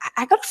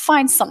 I got to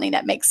find something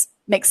that makes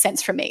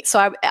sense for me.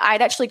 So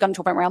I'd actually gotten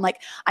to a point where I'm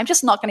like, I'm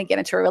just not going to get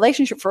into a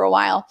relationship for a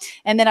while.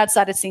 And then I'd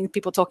started seeing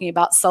people talking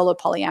about solo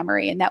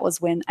polyamory. And that was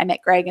when I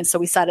met Greg. And so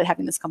we started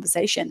having this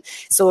conversation.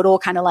 So it all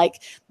kind of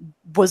like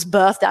was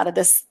birthed out of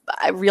this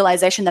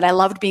realization that I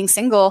loved being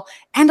single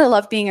and I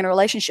love being in a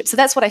relationship. So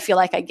that's what I feel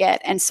like I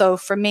get. And so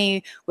for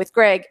me with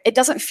Greg, it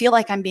doesn't feel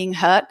like I'm being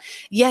hurt.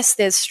 Yes,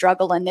 there's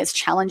struggle and there's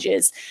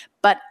challenges,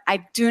 but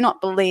I do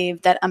not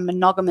believe that a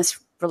monogamous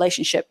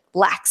relationship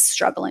lacks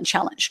struggle and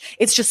challenge.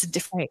 It's just a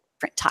different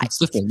type. It's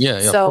different.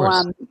 Yeah.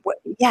 So,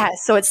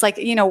 so it's like,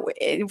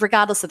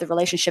 regardless of the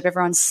relationship,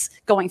 everyone's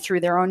going through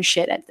their own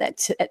shit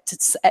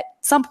at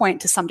some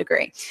point to some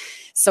degree.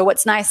 So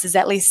what's nice is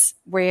at least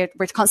we're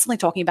constantly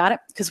talking about it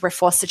because we're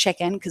forced to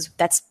check in because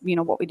that's,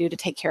 what we do to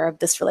take care of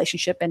this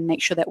relationship and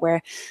make sure that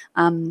we're,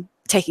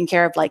 taking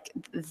care of like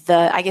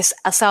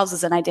ourselves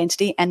as an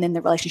identity and then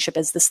the relationship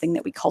as this thing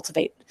that we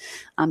cultivate,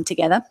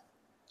 together.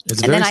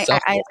 And then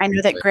I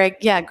know that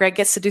Greg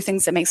gets to do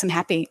things that makes him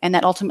happy, and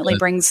that ultimately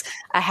brings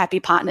a happy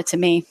partner to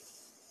me.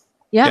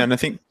 Yeah, and I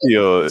think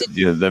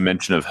the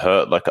mention of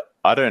hurt, like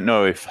I don't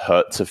know if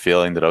hurt's a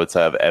feeling that I would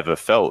say I've ever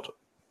felt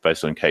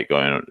based on Kate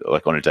going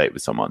like on a date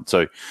with someone.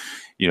 So,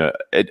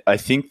 I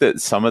think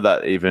that some of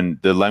that, even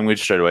the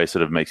language straight away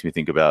sort of makes me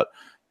think about,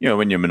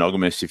 when you're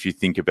monogamous, if you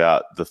think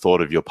about the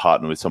thought of your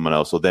partner with someone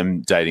else or them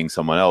dating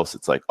someone else,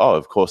 it's like, oh,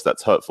 of course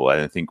that's hurtful.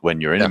 And I think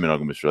when you're in a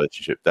monogamous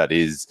relationship, it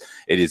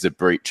is a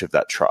breach of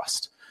that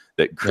trust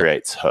that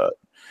creates hurt.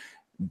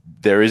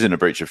 There isn't a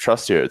breach of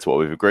trust here. It's what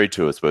we've agreed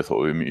to. It's both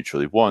what we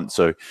mutually want.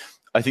 So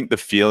I think the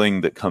feeling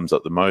that comes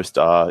up the most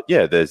are,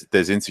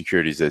 there's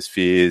insecurities, there's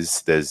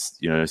fears, there's,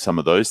 some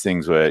of those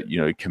things where,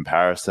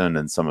 comparison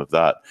and some of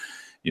that.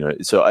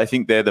 So I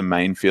think they're the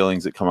main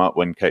feelings that come up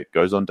when Kate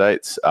goes on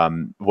dates.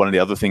 One of the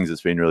other things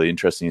that's been really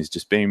interesting is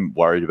just being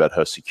worried about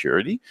her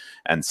security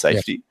and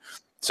safety. Yeah.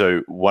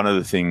 So one of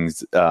the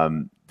things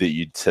that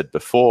you'd said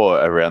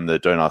before around the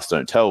don't ask,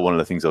 don't tell, one of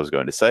the things I was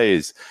going to say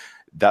is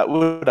that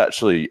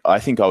I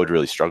think I would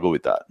really struggle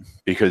with that,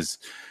 because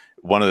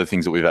one of the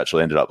things that we've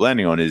actually ended up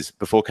landing on is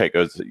before Kate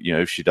goes,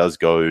 if she does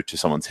go to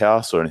someone's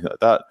house or anything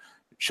like that,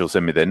 she'll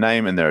send me their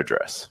name and their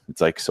address.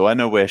 It's like, so I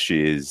know where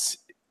she is.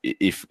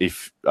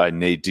 If I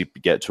need to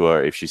get to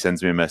her, if she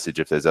sends me a message,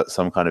 if there's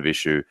some kind of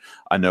issue,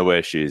 I know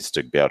where she is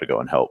to be able to go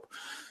and help.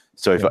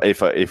 So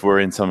if we're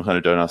in some kind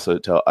of don't ask,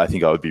 don't tell, I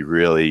think I would be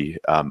really,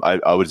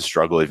 I would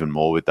struggle even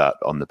more with that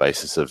on the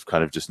basis of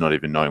kind of just not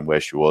even knowing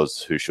where she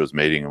was, who she was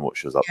meeting, and what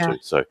she was up to.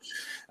 So,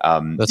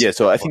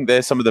 so I think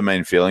there's some of the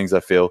main feelings I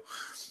feel.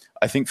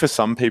 I think for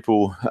some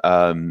people,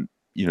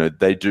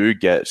 they do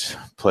get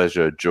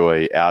pleasure,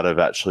 joy out of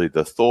actually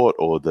the thought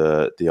or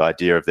the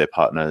idea of their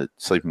partner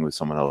sleeping with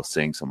someone else,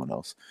 seeing someone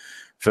else.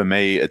 For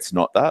me, it's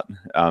not that.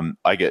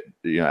 I get,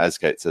 as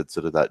Kate said,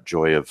 sort of that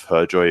joy of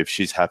her joy. If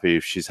she's happy,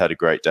 if she's had a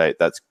great date,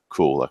 that's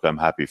cool. Like, I'm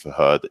happy for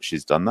her that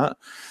she's done that.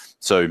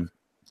 So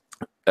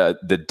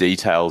the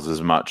details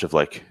as much of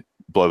like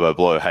blow by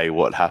blow, hey,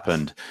 what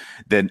happened?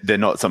 They're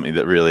not something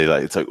that really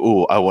like, it's like,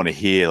 oh, I want to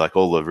hear like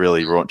all the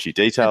really raunchy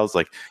details.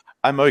 Like,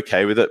 I'm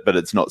okay with it, but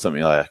it's not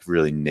something I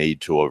really need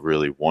to or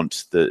really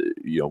want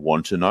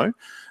to know.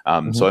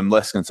 So I'm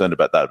less concerned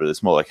about that, but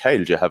it's more like, hey,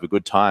 did you have a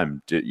good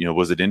time?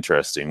 Was it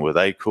interesting? Were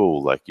they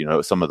cool? Like,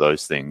 some of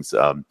those things.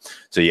 So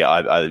yeah,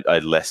 I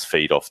less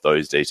feed off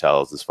those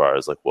details as far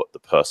as like what the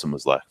person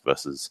was like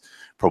versus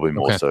probably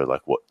more so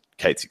like what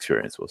Kate's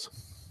experience was.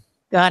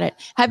 Got it.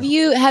 Have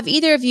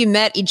either of you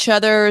met each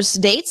other's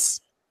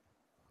dates?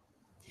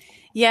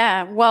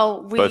 Yeah,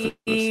 well, both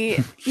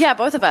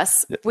of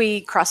us. Yeah.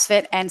 We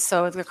CrossFit, and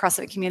so the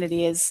CrossFit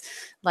community is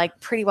like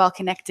pretty well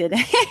connected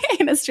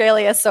in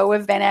Australia. So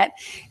we've been at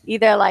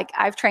either like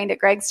I've trained at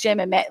Greg's gym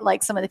and met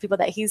like some of the people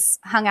that he's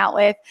hung out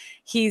with.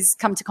 He's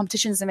come to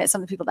competitions and met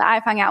some of the people that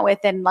I've hung out with.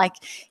 And like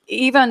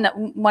even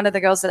one of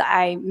the girls that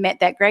I met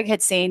that Greg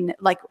had seen,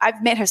 like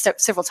I've met her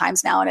several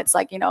times now, and it's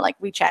like, like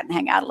we chat and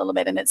hang out a little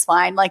bit and it's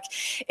fine. Like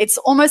it's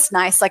almost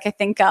nice. Like I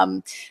think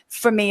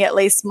for me, at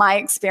least my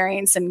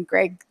experience and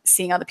Greg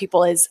seeing other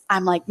people is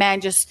I'm like, man,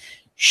 just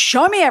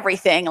show me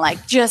everything,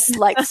 like just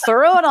like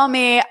throw it on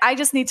me. I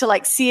just need to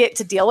like see it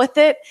to deal with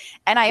it.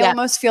 And I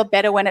almost feel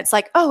better when it's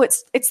like, oh,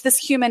 it's this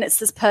human, it's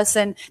this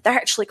person. They're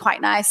actually quite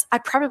nice.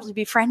 I'd probably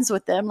be friends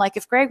with them. Like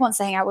if Greg wants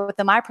to hang out with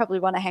them, I probably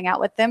want to hang out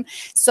with them.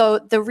 So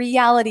the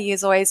reality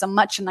is always a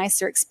much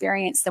nicer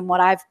experience than what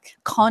I've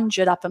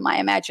conjured up in my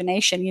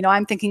imagination.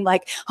 I'm thinking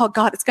like, oh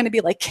God, it's going to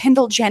be like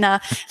Kendall Jenner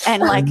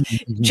and like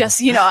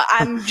just,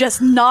 I'm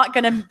just not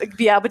going to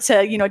be able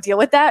to, deal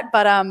with that.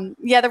 But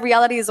the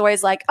reality is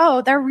always like,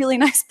 oh, they're a really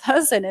nice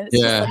person and it's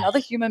just another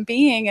human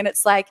being, and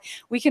it's like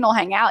we can all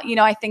hang out.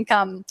 I think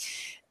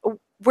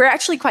we're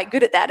actually quite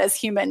good at that as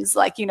humans,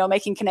 like,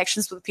 making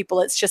connections with people.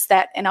 It's just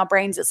that in our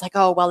brains, it's like,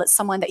 oh, well, it's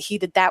someone that he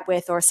did that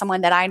with or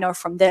someone that I know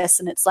from this.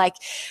 And it's like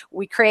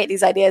we create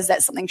these ideas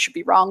that something should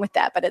be wrong with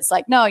that. But it's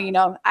like, no,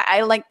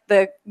 I like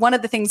one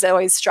of the things that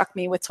always struck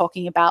me with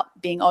talking about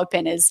being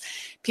open is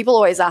people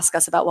always ask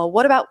us about, well,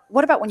 what about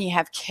when you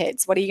have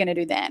kids? What are you going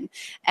to do then?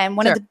 And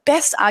one of the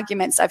best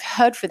arguments I've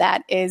heard for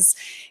that is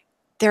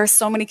there are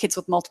so many kids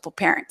with multiple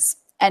parents.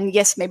 And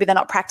yes, maybe they're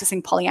not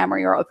practicing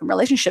polyamory or open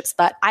relationships,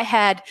 but I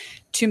had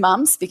 2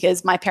 moms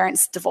because my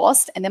parents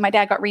divorced and then my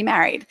dad got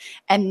remarried.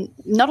 And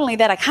not only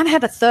that, I kind of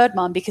had a third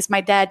mom because my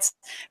dad's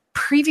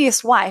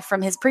previous wife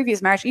from his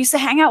previous marriage used to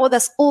hang out with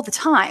us all the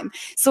time.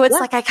 So it's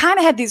like I kind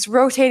of had these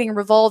rotating,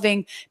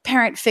 revolving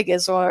parent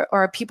figures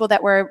or people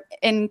that were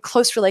in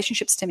close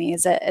relationships to me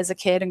as a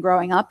kid and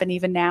growing up and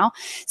even now.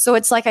 So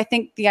it's like I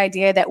think the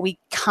idea that we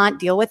can't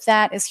deal with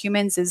that as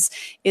humans is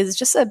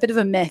just a bit of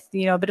a myth,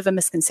 a bit of a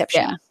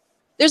misconception. Yeah.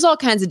 There's all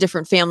kinds of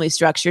different family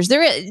structures.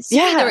 There is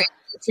a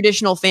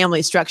traditional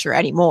family structure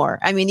anymore.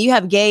 I mean, you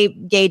have gay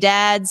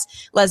dads,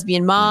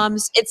 lesbian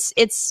moms.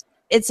 It's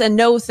a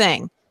no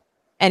thing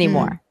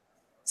anymore.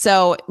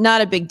 So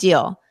not a big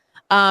deal.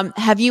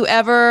 Have you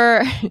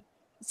ever,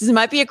 this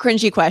might be a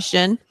cringy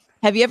question.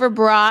 Have you ever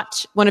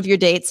brought one of your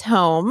dates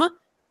home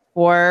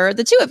for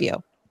the two of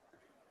you?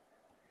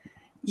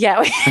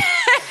 Yeah,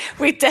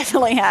 we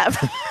definitely have.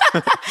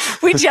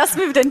 We just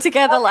moved in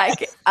together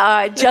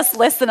just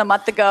less than a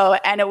month ago.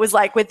 And it was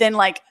like within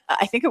I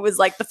think it was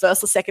like the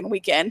first or second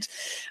weekend,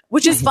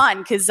 which is fun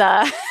because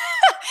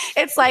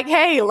it's like,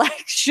 hey,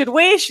 like, should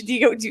we?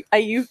 Are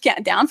you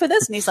down for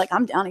this? And he's like,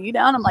 I'm down. Are you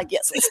down? I'm like,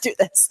 yes, let's do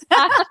this.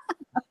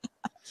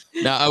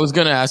 Now, I was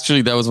going to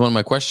actually, that was one of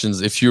my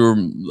questions. If you're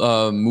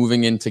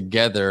moving in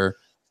together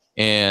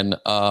and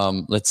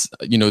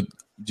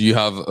do you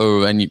have,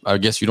 I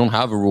guess you don't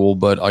have a rule,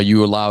 but are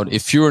you allowed,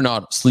 if you're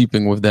not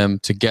sleeping with them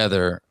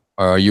together,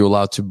 are you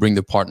allowed to bring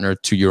the partner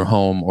to your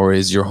home, or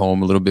is your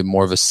home a little bit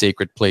more of a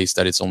sacred place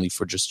that it's only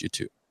for just you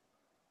two?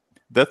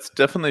 That's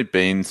definitely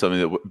been something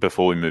that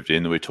before we moved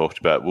in that we talked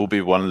about will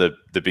be one of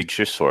the big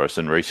shifts for us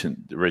in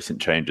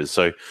recent changes.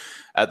 So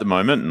at the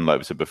moment, and like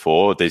we said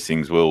before, these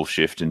things will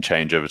shift and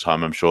change over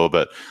time, I'm sure.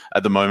 But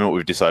at the moment,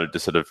 we've decided to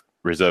sort of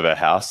reserve our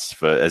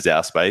house as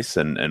our space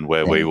and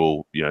where we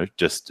will,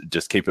 just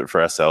keep it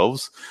for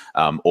ourselves.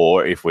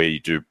 Or if we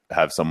do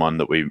have someone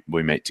that we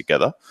meet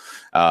together.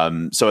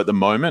 So at the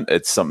moment,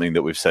 it's something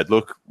that we've said,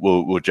 look,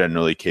 we'll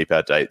generally keep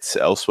our dates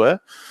elsewhere.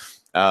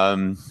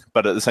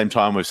 But at the same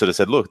time, we've sort of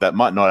said, look, that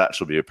might not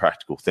actually be a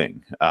practical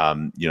thing.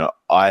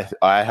 I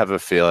have a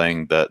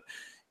feeling that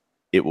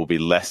it will be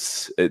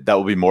that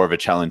will be more of a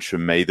challenge for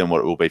me than what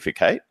it will be for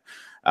Kate.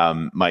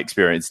 My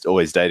experience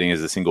always dating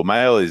as a single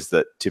male is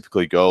that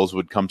typically girls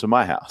would come to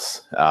my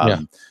house.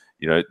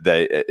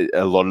 they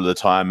a lot of the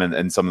time,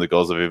 and some of the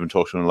girls I've even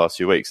talked to in the last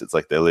few weeks, it's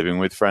like they're living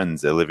with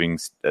friends, they're living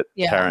at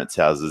parents'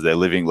 houses, they're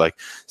living like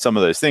some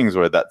of those things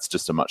where that's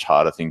just a much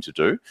harder thing to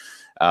do.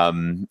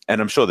 And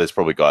I'm sure there's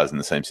probably guys in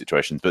the same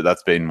situations, but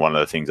that's been one of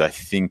the things I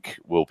think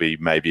will be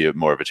maybe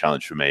more of a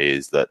challenge for me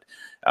is that,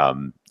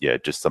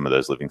 just some of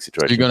those living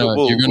situations. You're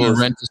gonna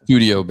rent a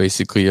studio,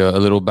 basically a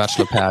little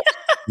bachelor pad.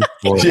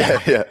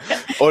 Yeah.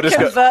 Or just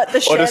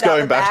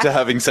going back back to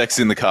having sex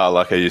in the car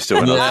like I used to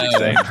when I was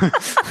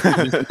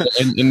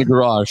 16. in the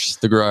garage.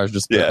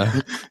 Just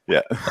yeah.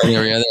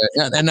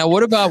 And now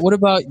what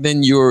about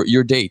then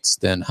your dates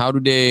then? How do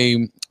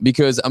they,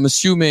 because I'm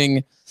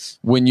assuming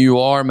when you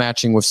are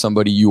matching with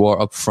somebody, you are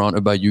upfront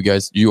about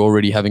you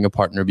already having a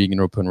partner, being in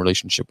an open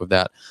relationship with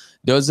that.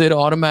 Does it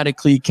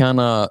automatically kind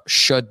of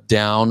shut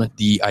down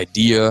the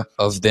idea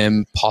of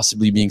them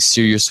possibly being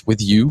serious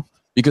with you?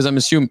 Because I'm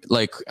assuming,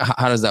 like,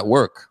 how does that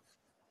work?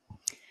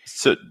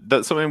 So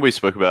that's something we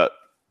spoke about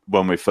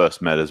when we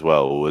first met as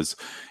well, was,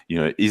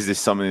 is this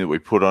something that we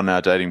put on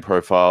our dating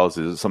profiles?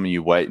 Is it something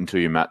you wait until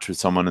you match with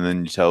someone and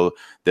then you tell?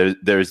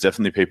 There is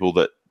definitely people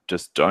that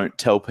just don't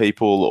tell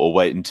people or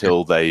wait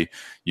until they,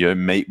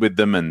 meet with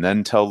them and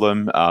then tell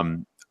them.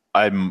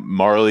 I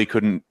morally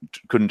couldn't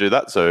do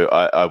that. So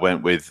I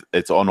went with,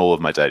 it's on all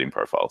of my dating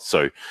profiles.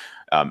 So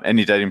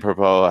any dating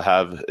profile I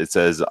have, it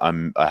says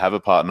I have a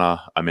partner.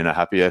 I'm in a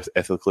happy,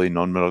 ethically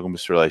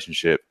non-monogamous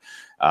relationship.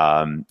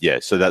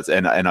 So that's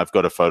and I've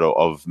got a photo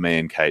of me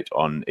and Kate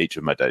on each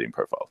of my dating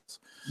profiles.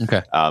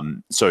 Okay.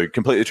 So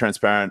completely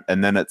transparent,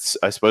 and then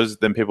I suppose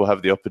then people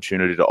have the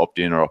opportunity to opt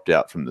in or opt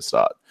out from the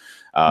start.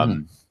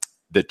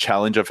 The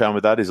challenge I found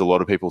with that is a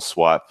lot of people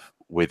swipe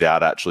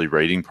without actually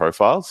reading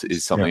profiles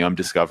is something I'm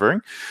discovering.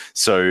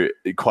 So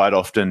quite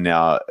often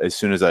now, as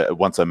soon as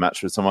once I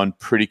match with someone,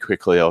 pretty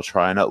quickly I'll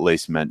try and at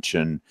least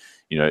mention,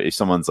 if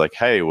someone's like,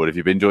 hey, what have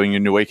you been doing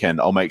in your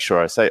weekend? I'll make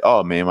sure I say,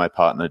 oh, me and my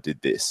partner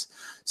did this.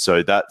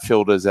 So that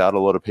filters out a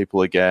lot of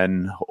people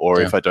again.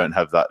 Or if I don't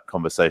have that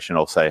conversation,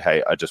 I'll say,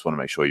 hey, I just want to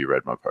make sure you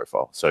read my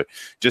profile. So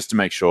just to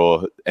make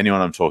sure anyone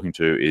I'm talking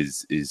to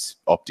is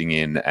opting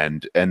in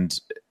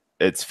and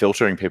it's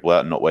filtering people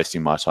out and not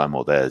wasting my time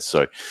or theirs.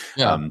 So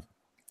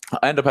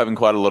I end up having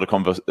quite a lot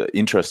of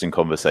interesting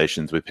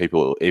conversations with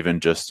people,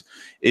 even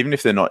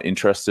if they're not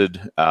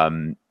interested.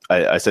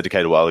 I said to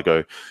Kate a while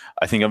ago,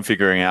 I think I'm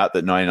figuring out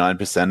that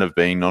 99% of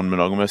being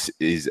non-monogamous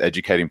is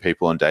educating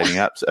people on dating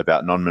apps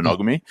about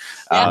non-monogamy,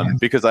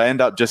 because I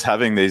end up just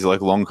having these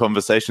like long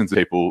conversations with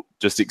people,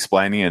 just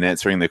explaining and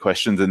answering their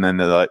questions, and then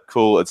they're like,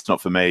 cool, it's not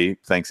for me,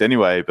 thanks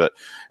anyway. But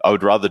I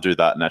would rather do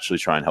that and actually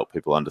try and help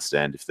people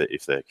understand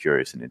if they're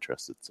curious and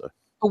interested. So,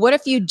 but what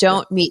if you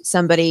don't meet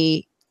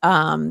somebody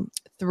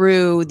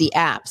through the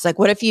apps? Like,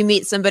 what if you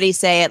meet somebody,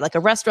 say at like a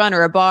restaurant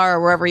or a bar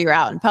or wherever you're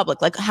out in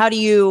public? Like, how do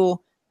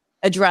you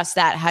address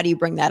that? How do you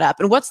bring that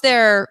up? And what's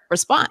their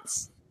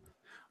response?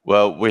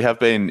 Well, we have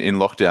been in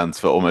lockdowns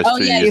for almost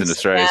 2 years in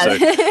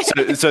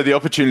Australia. So the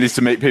opportunities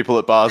to meet people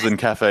at bars and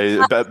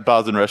cafes,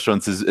 bars and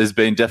restaurants has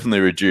been definitely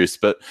reduced.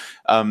 But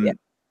I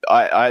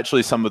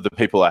actually, some of the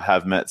people I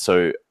have met,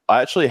 so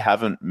I actually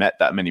haven't met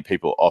that many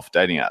people off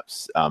dating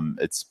apps.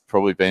 It's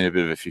probably been a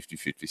bit of a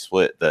 50-50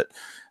 split that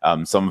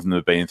some of them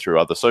have been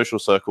through other social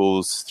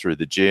circles, through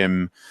the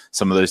gym,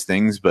 some of those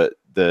things. But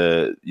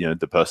the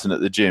person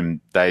at the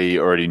gym, they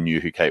already knew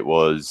who Kate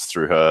was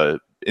through her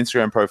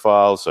Instagram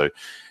profile. So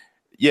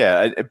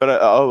but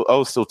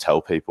I'll still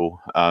tell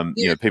people,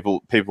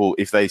 people,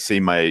 if they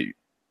see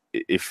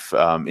if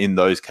in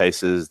those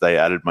cases they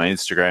added my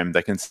Instagram,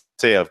 they can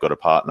see I've got a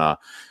partner.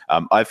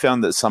 I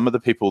found that some of the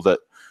people that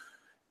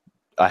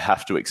I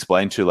have to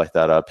explain to like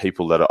that are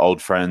people that are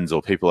old friends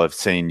or people I've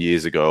seen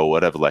years ago or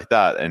whatever like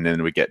that. And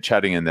then we get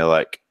chatting and they're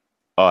like,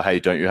 oh, hey,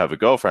 don't you have a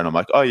girlfriend? I'm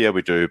like, oh yeah,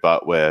 we do,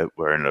 but we're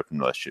in an open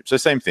relationship. So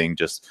same thing,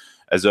 just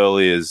as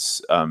early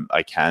as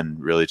I can,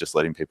 really just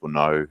letting people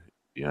know,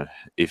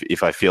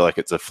 if I feel like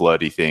it's a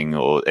flirty thing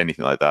or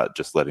anything like that,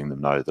 just letting them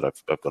know that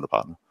I've got a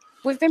partner.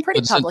 We've been pretty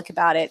public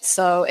about it.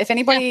 So if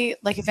anybody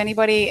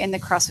in the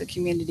CrossFit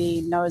community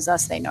knows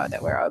us, they know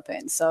that we're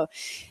open. So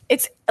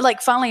it's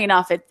like, funnily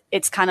enough,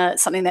 it's kind of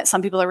something that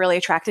some people are really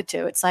attracted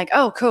to. It's like,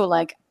 oh, cool.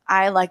 Like,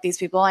 I like these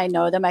people. I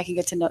know them. I can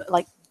get to know,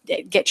 like,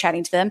 get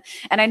chatting to them.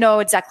 And I know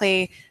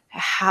exactly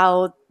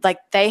how, like,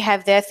 they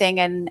have their thing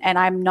and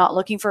I'm not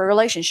looking for a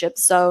relationship.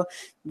 So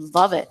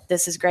love it.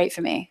 This is great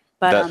for me.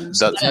 But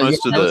that's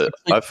most of the...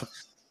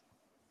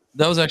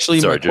 That was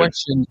actually my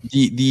question.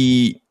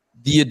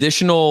 The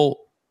additional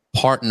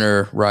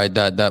partner, right,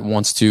 that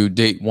wants to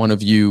date one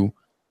of you,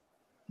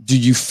 do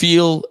you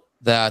feel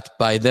that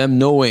by them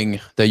knowing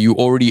that you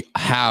already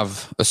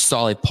have a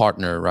solid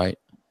partner, right,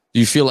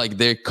 do you feel like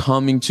they're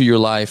coming to your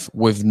life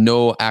with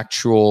no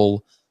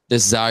actual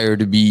desire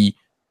to be,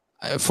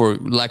 for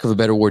lack of a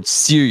better word,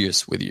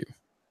 serious with you?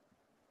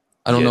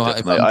 I don't know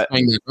if I'm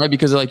saying that right,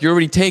 because like you're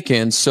already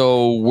taken,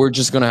 so we're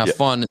just gonna have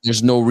fun.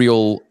 There's no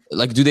real,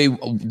 like, do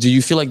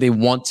you feel like they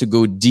want to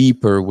go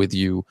deeper with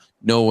you,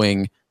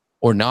 knowing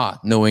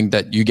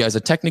that you guys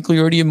are technically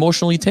already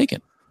emotionally taken?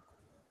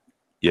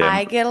 Yeah,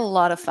 I get a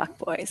lot of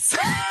fuckboys.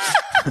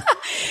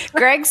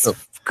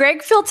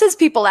 Greg filters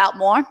people out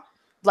more,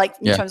 like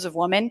in Yeah. terms of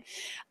women.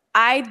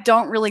 I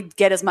don't really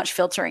get as much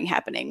filtering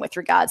happening with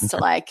regards to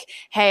like,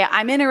 hey,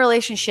 I'm in a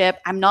relationship.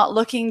 I'm not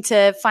looking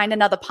to find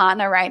another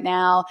partner right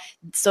now.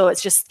 So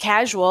it's just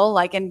casual.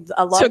 Like, and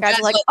a lot So of guys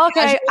are like, casual,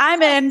 okay, casual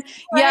I'm in.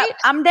 Yeah, right?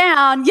 I'm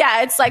down.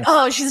 Yeah. It's like,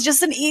 oh, she's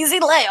just an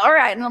easy lay. All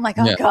right. And I'm like,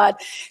 oh Yeah. God.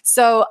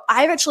 So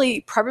I've actually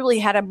probably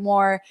had a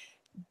more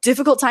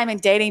difficult time in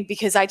dating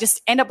because I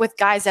just end up with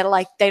guys that are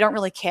like, they don't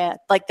really care.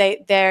 Like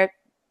they're,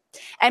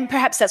 and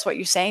perhaps that's what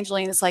you're saying,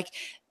 Julian. It's like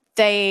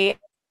they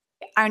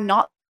are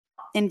not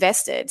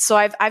invested. So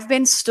I've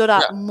been stood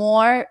up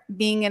more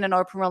being in an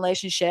open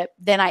relationship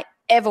than I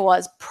ever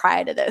was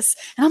prior to this.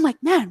 And I'm like,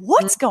 man,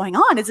 what's going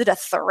on? Is it a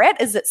threat?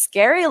 Is it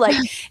scary? Like,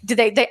 do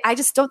they I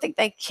just don't think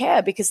they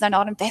care because they're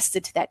not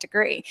invested to that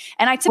degree.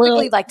 And I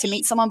typically like to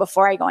meet someone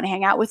before I go and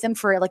hang out with them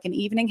for like an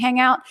evening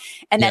hangout.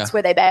 And that's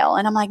where they bail.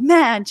 And I'm like,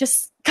 man,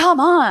 just come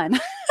on.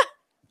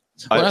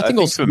 Well, I think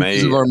also for me,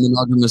 because of our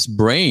monogamous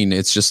brain,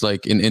 it's just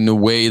like in a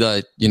way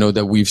that, you know,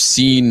 that we've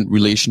seen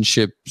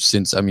relationship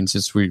since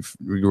we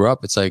grew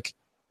up. It's like,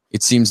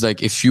 it seems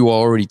like if you are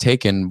already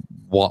taken,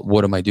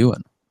 what am I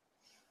doing?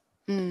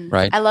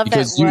 Right. I love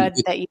Because that word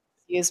that you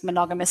use,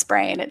 monogamous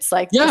brain. It's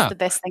like Yeah. just the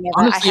best thing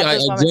ever. Honestly, I have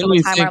those I moments all the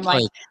genuinely time where I'm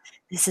think, like,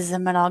 this is a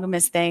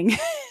monogamous thing.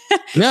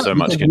 Yeah, so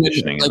much because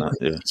conditioning in like,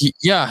 that.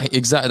 yeah,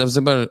 exactly.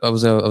 I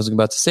was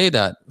about to say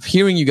that.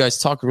 Hearing you guys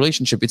talk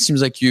relationship, it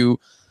seems like you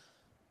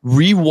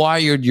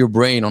rewired your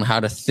brain on how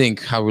to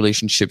think how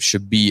relationships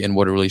should be and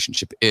what a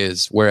relationship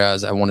is.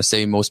 Whereas I want to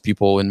say most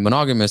people in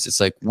monogamous, it's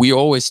like we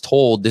always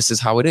told this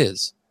is how it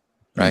is,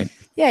 right?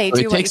 Yeah, you So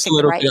do it what you takes a think the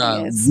little right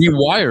thing is.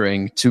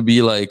 rewiring to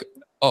be like,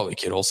 oh, it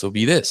could also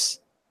be this.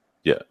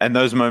 Yeah, and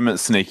those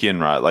moments sneak in,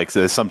 right? Like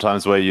there's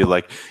sometimes where you're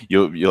like,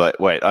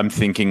 wait, I'm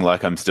thinking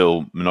like I'm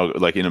still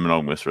like in a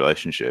monogamous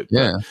relationship.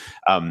 Yeah.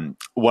 But,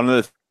 one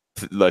of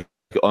the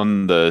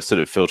on the sort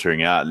of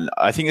filtering out, and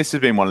I think this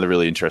has been one of the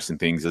really interesting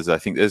things, is I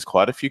think there's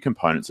quite a few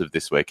components of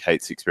this where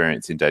Kate's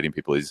experience in dating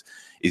people is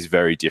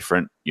very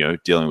different. You know,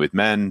 dealing with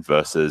men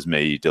versus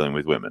me dealing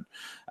with women.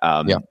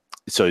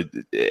 So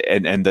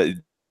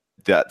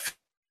that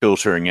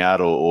filtering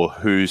out or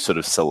who sort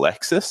of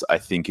selects us, I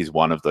think, is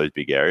one of those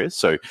big areas.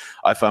 So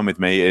I find with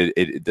me,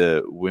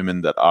 the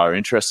women that are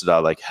interested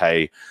are like,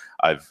 hey,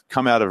 I've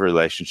come out of a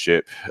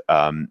relationship.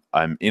 I'm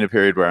in a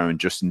period where I'm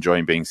just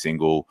enjoying being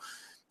single.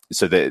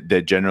 So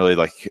they're generally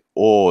like,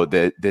 or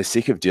they're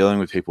sick of dealing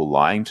with people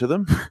lying to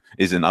them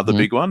is another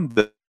big one.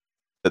 That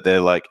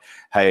they're like,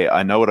 hey,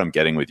 I know what I'm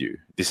getting with you.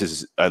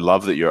 I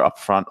love that you're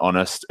upfront,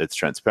 honest, it's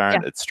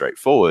transparent, it's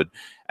straightforward,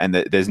 and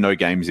there's no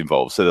games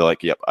involved. So they're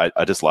like, yep,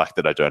 I just like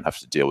that I don't have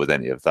to deal with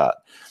any of that.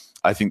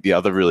 I think the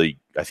other really,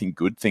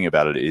 good thing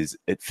about it is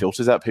it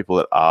filters out people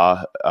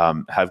that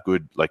have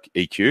good like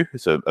EQ,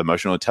 so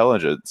emotional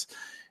intelligence,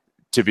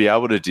 to be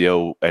able to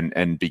deal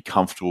and be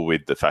comfortable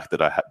with the fact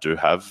that I do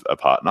have a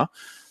partner.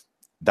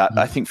 That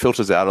I think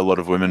filters out a lot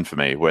of women for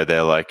me, where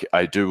they're like,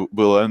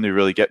 will only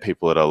really get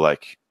people that are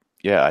like,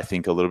 yeah, I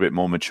think a little bit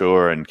more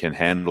mature and can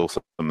handle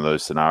some of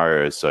those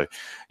scenarios. So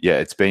yeah,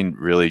 it's been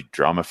really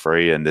drama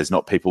free, and there's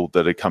not people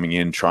that are coming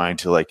in trying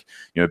to like,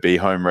 be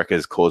home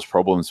wreckers, cause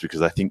problems,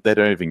 because I think they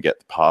don't even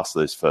get past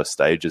those first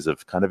stages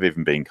of kind of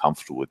even being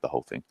comfortable with the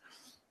whole thing.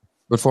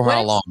 But for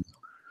how long?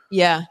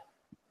 Yeah.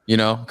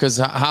 Because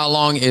how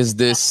long has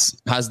this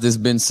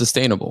been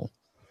sustainable?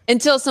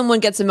 Until someone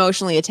gets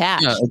emotionally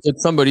attached. Yeah, if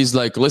somebody's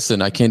like,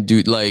 listen, I can't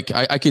do, like,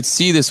 I could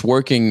see this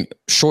working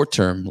short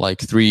term, like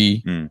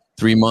 3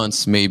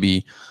 months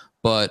maybe.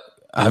 But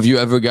have you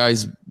ever,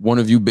 guys, one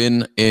of you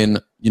been in,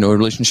 a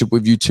relationship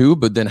with you two,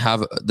 but then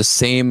have the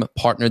same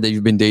partner that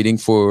you've been dating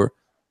for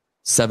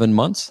 7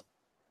 months?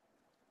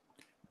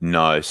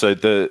 No.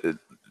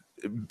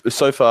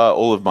 So far,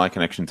 all of my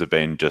connections have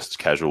been just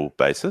casual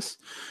basis.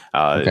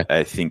 Okay.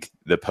 I think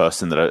the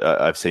person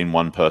that I've seen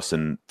one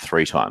person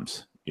 3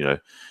 times,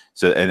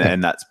 so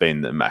and that's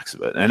been the max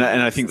of it. And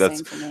I think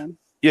that's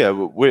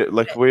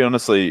we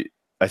honestly,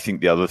 I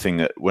think the other thing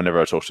that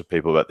whenever I talk to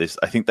people about this,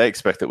 I think they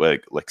expect that we're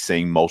like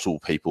seeing multiple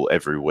people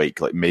every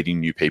week, like meeting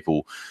new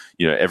people,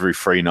 every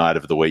free night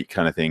of the week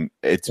kind of thing.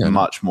 It's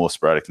much more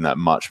sporadic than that,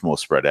 much more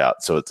spread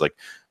out. So it's like,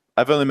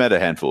 I've only met a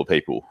handful of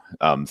people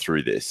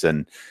through this,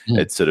 and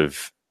it's sort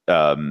of,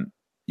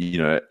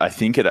 I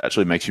think it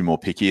actually makes you more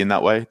picky in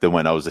that way than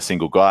when I was a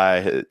single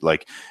guy.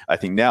 Like, I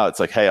think now it's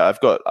like, hey, I've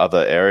got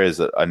other areas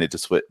that I need to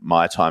split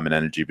my time and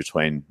energy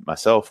between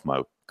myself,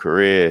 my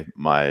career,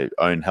 my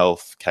own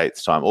health,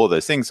 Kate's time, all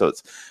those things. So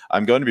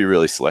I'm going to be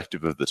really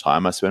selective of the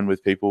time I spend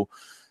with people.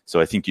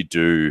 So I think you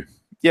do,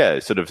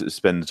 sort of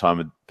spend the time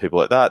with people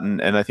like that.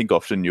 And I think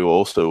often you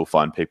also will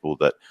find people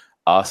that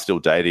are still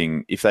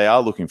dating, if they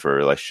are looking for a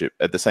relationship,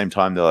 at the same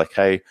time they're like,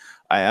 hey,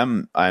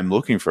 I'm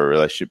looking for a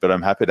relationship, but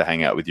I'm happy to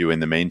hang out with you in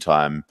the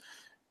meantime.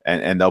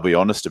 And they'll be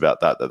honest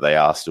about that they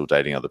are still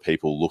dating other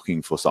people,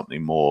 looking for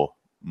something more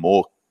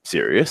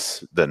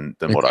serious than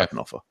what I can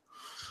offer.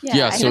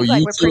 Yeah, so like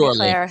you we're two pretty are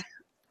clear.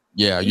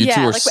 like, you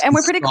two are, and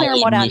we're pretty clear on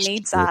what our solid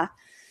needs are.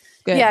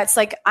 Good. Yeah, it's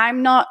like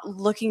I'm not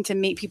looking to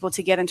meet people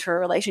to get into a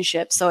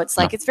relationship. So it's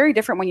like it's very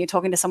different when you're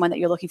talking to someone that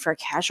you're looking for a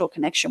casual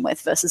connection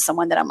with versus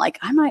someone that I'm like,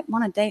 I might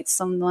want to date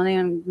someone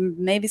and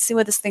maybe see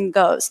where this thing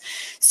goes.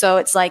 So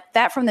it's like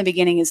that from the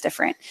beginning is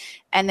different.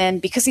 And then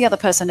because the other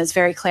person is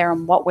very clear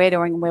on what we're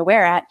doing and where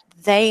we're at,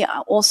 they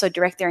also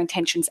direct their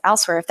intentions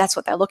elsewhere if that's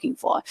what they're looking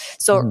for.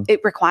 So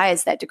it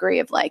requires that degree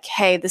of like,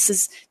 hey, this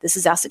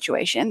is our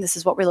situation. This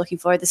is what we're looking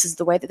for. This is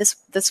the way that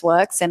this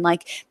works. And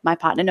like my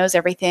partner knows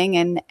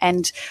everything.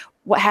 And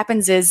what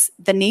happens is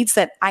the needs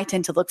that I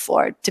tend to look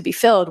for to be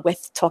filled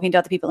with talking to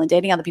other people and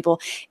dating other people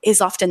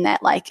is often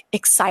that like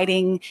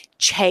exciting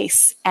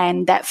chase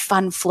and that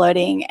fun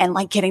flirting and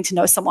like getting to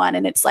know someone.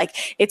 And it's like,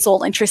 it's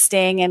all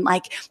interesting. And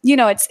like, you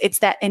know, it's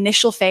that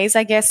initial phase,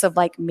 I guess, of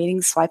like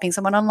swiping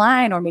someone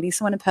online or meeting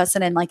someone in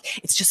person. And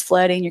like, it's just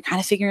flirting, you're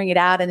kind of figuring it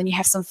out and then you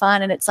have some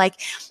fun. And it's like,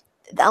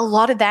 a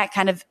lot of that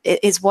kind of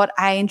is what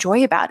I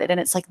enjoy about it. And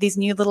it's like these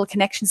new little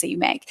connections that you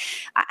make.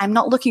 I'm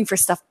not looking for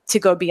stuff to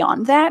go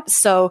beyond that.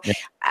 So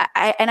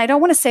I don't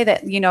want to say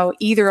that, you know,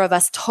 either of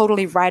us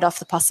totally write off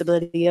the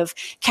possibility of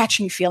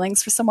catching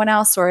feelings for someone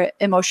else or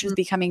emotions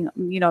becoming,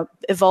 you know,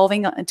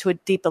 evolving to a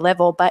deeper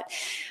level. But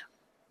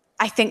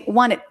I think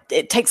one,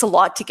 it takes a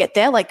lot to get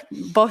there. Like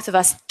both of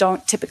us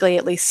don't typically,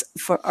 at least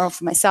for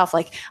myself,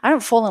 like I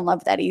don't fall in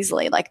love that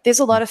easily. Like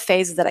there's a lot of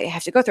phases that I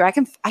have to go through.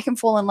 I can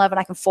fall in love and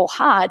I can fall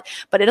hard,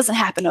 but it doesn't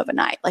happen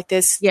overnight. Like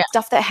there's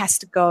stuff that has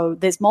to go.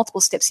 There's multiple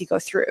steps you go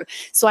through.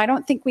 So I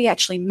don't think we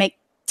actually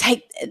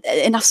take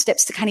enough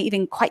steps to kind of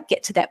even quite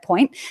get to that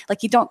point.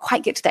 Like you don't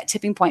quite get to that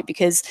tipping point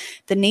because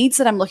the needs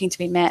that I'm looking to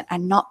be met are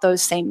not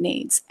those same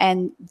needs.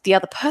 And the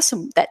other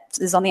person that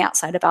is on the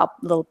outside of our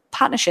little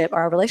partnership or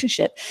our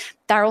relationship,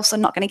 they're also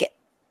not going to get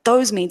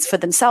those needs for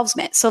themselves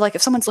met. So like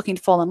if someone's looking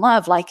to fall in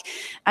love, like,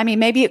 I mean,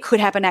 maybe it could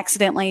happen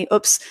accidentally.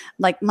 Oops,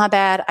 like my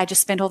bad. I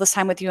just spent all this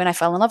time with you and I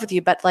fell in love with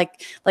you. But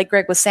like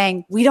Greg was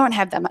saying, we don't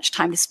have that much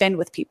time to spend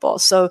with people.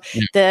 So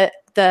I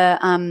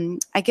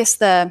guess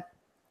the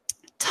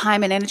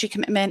time and energy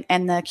commitment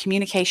and the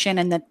communication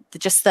and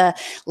the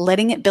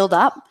letting it build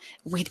up,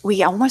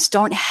 we almost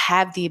don't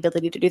have the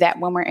ability to do that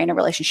when we're in a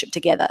relationship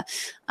together.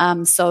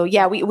 So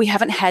yeah, we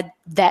haven't had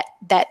that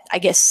I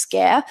guess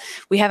scare.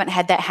 We haven't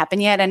had that happen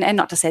yet. And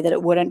not to say that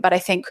it wouldn't, but I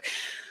think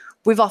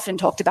we've often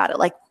talked about it.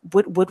 Like,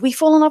 would we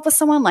fall in love with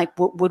someone? Like,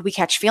 would we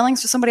catch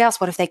feelings for somebody else?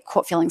 What if they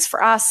caught feelings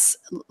for us?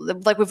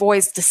 Like, we've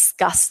always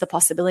discussed the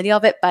possibility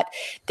of it, but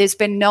there's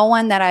been no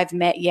one that I've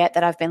met yet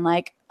that I've been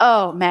like,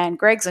 oh man,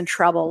 Greg's in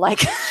trouble. Like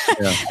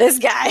this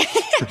guy,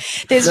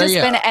 there's just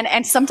been,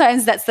 and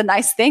sometimes that's the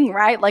nice thing,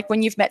 right? Like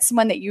when you've met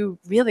someone that you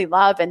really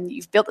love and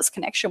you've built this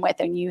connection with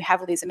and you have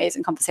all these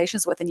amazing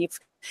conversations with, and you've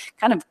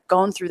kind of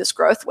gone through this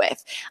growth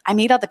with, I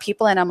meet other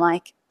people and I'm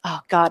like, oh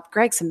God,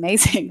 Greg's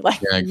amazing.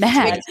 Like,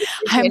 man,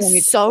 I'm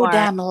so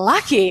damn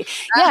lucky.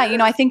 Yeah. You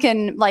know, I think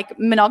in like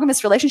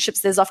monogamous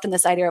relationships, there's often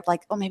this idea of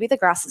like, oh, maybe the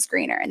grass is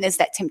greener, and there's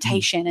that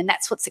temptation. And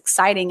that's what's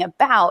exciting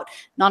about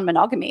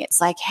non-monogamy.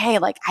 It's like, hey,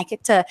 like I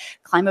get to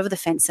climb over the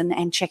fence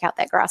and check out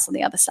that grass on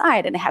the other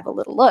side and have a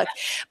little look.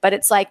 But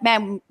it's like,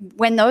 man,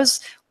 when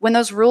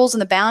those rules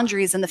and the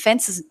boundaries and the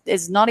fence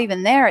is not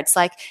even there, it's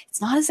like, it's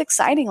not as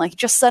exciting. Like you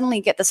just suddenly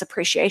get this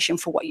appreciation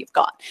for what you've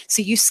got.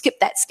 So you skip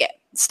that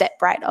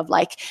step, right? Of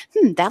like,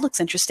 that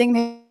looks interesting.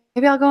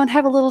 Maybe I'll go and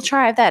have a little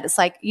try of that. It's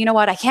like, you know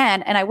what? I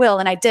can, and I will,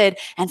 and I did.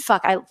 And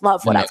fuck, I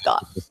love what I've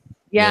got.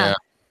 Yeah.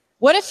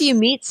 What if you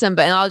meet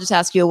somebody, and I'll just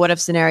ask you a what if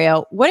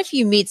scenario. What if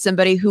you meet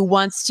somebody who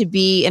wants to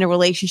be in a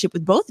relationship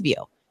with both of you?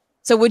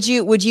 So would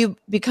you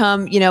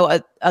become, you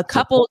know, a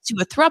couple to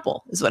a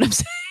throuple is what I'm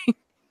saying.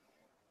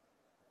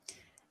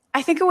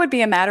 I think it would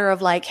be a matter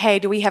of like, hey,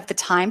 do we have the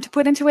time to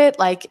put into it?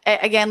 Like,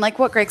 again, like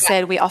what Greg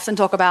said, we often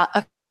talk about,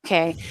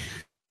 okay,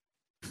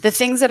 the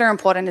things that are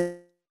important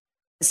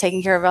is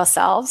taking care of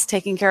ourselves,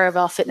 taking care of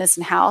our fitness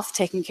and health,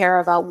 taking care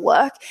of our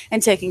work,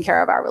 and taking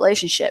care of our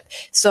relationship.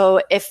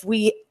 So if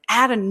we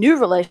add a new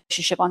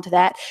relationship onto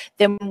that,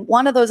 then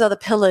one of those other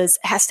pillars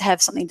has to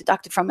have something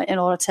deducted from it in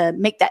order to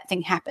make that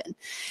thing happen.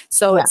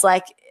 So it's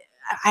like,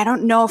 I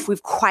don't know if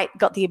we've quite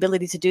got the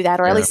ability to do that,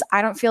 or at least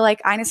I don't feel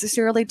like I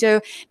necessarily do.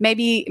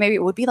 Maybe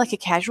it would be like a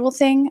casual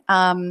thing.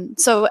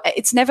 So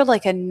it's never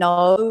like a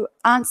no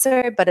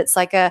answer, but it's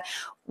like a,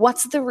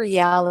 what's the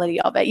reality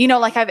of it? You know,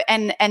 like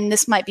and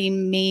this might be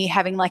me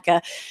having like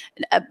a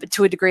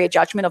to a degree, a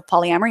judgment of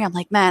polyamory. I'm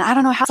like, man, I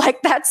don't know how,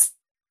 like that's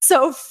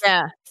so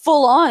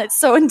full on. It's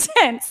so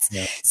intense.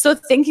 Yeah. So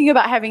thinking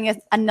about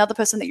having another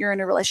person that you're in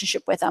a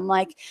relationship with, I'm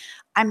like,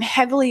 I'm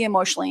heavily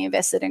emotionally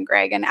invested in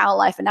Greg and our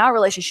life and our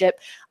relationship.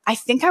 I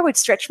think I would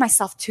stretch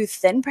myself too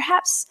thin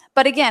perhaps.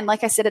 But again,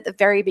 like I said at the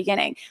very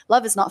beginning,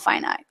 love is not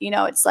finite. You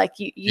know, it's like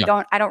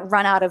I don't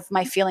run out of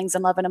my feelings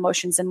and love and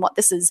emotions and what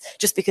this is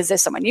just because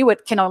there's someone new.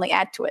 It can only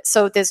add to it.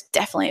 So there's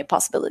definitely a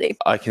possibility.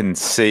 I can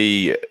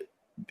see,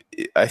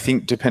 I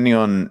think depending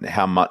on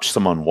how much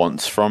someone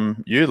wants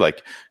from you,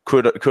 like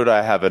could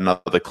I have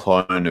another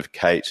clone of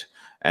Kate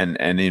and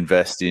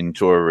invest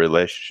into a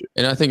relationship.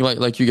 And I think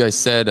like you guys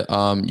said,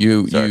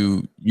 you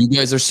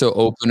guys are so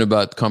open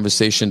about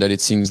conversation that it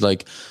seems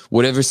like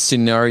whatever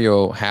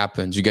scenario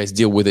happens, you guys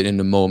deal with it in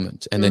the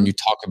moment, and then you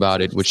talk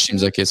about it, which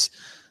seems like it's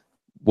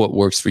what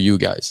works for you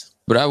guys.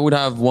 But I would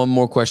have one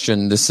more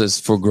question. This is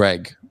for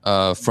Greg,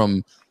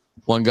 from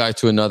one guy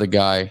to another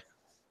guy.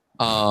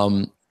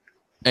 And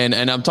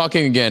I'm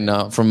talking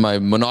again from my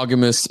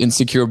monogamous,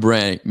 insecure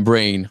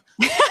brain.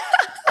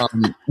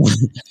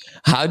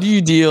 How do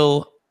you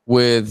deal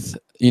with,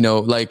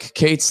 like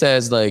Kate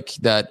says, like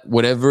that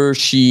whatever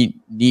she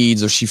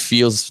needs or she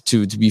feels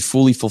to be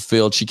fully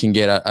fulfilled, she can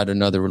get at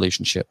another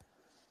relationship.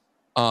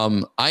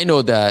 I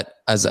know that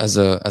as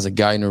a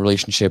guy in a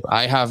relationship,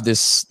 I have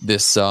this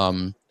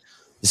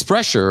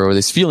pressure or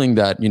this feeling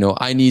that,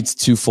 I need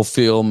to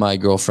fulfill my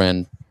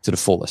girlfriend to the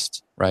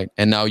fullest. Right.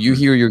 And now you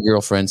hear your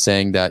girlfriend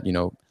saying that,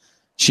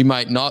 she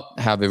might not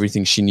have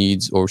everything she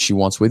needs or she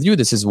wants with you.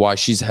 This is why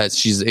she's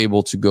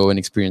able to go and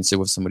experience it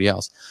with somebody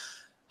else.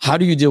 How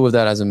do you deal with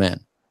that as a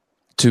man?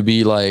 To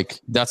be like,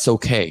 that's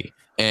okay.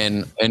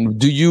 And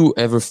do you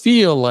ever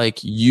feel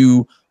like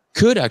you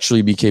could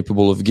actually be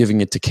capable of giving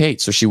it to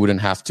Kate so she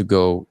wouldn't have to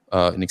go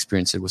and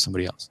experience it with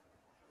somebody else?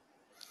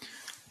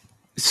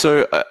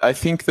 So I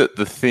think that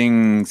the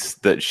things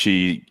that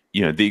she,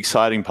 the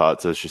exciting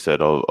parts, as she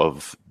said,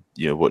 of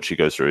what she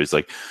goes through is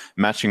like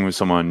matching with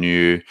someone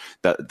new,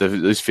 that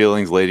those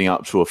feelings leading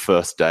up to a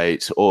first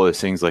date, all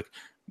those things, like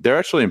they're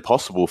actually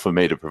impossible for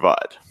me to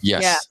provide.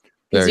 Yes. Yeah.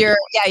 Because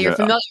you're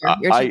familiar.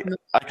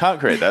 I can't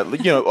create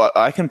that.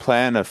 I can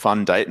plan a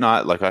fun date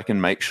night. Like I can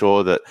make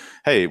sure that,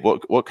 hey,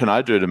 what can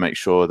I do to make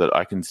sure that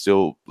I can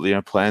still,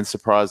 plan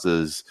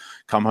surprises,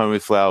 come home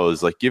with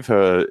flowers, like give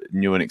her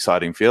new and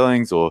exciting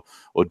feelings or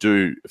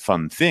do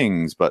fun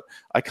things. But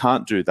I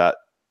can't do that.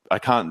 I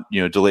can't,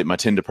 delete my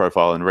Tinder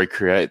profile and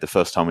recreate the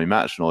first time we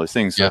matched and all those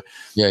things. So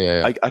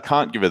yeah. I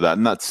can't give her that,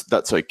 and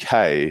that's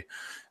okay.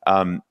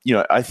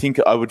 I think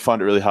I would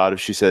find it really hard if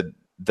she said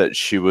that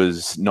she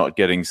was not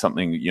getting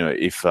something,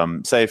 if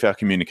our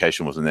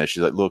communication wasn't there,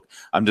 she's like, look,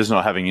 I'm just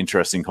not having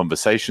interesting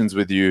conversations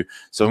with you,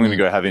 so I'm going to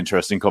go have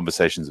interesting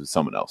conversations with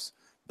someone else.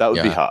 That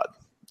would be hard,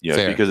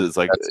 because it's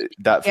like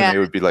that for me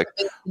would be like,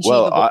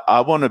 well,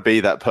 I want to be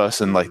that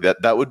person like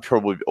that. That would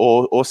probably,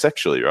 or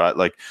sexually, right?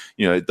 Like,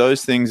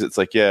 those things, it's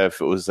like,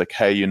 if it was like,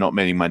 hey, you're not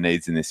meeting my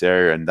needs in this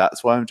area and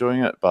that's why I'm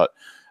doing it. But,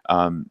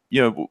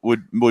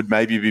 would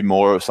maybe be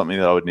more of something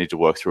that I would need to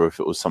work through if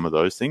it was some of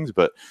those things.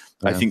 But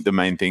I think the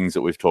main things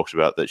that we've talked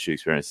about that she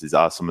experiences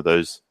are some of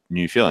those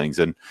new feelings.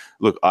 And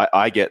look,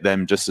 I get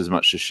them just as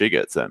much as she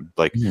gets them.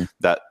 Like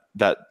that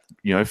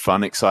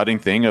fun, exciting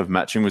thing of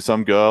matching with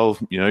some girl,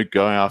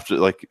 going after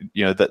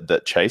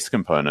that chase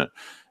component.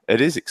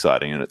 It is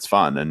exciting and it's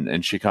fun,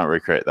 and she can't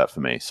recreate that for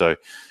me. So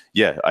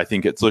I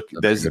think it's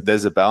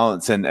there's a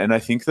balance, and I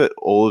think that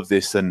all of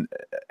this, and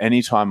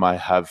anytime I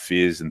have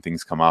fears and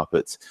things come up,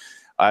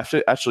 I have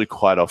to actually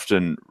quite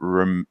often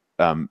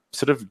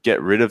sort of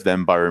get rid of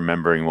them by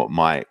remembering what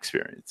my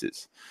experience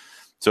is.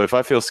 So if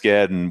I feel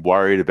scared and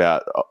worried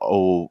about,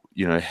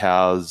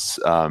 how's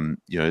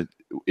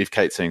if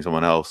Kate's seeing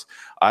someone else,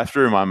 I have to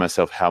remind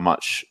myself how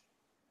much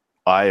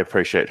I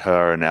appreciate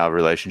her and our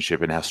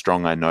relationship and how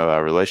strong I know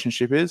our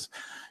relationship is,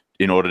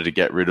 in order to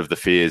get rid of the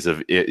fears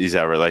of, is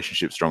our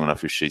relationship strong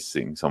enough if she's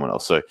seeing someone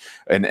else? So,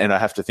 and I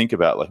have to think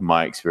about like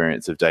my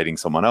experience of dating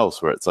someone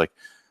else, where it's like,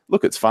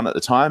 look, it's fun at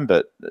the time,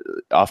 but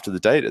after the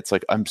date, it's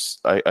like,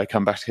 I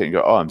come back to it and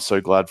go, oh, I'm so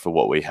glad for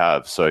what we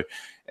have. So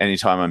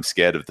anytime I'm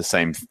scared of the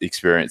same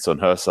experience on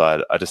her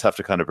side, I just have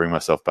to kind of bring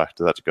myself back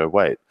to that to go,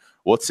 wait,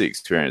 what's the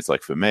experience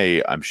like for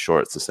me? I'm sure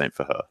it's the same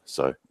for her.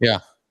 So, yeah.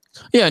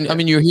 And I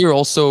mean, you're here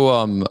also,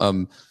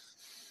 I'm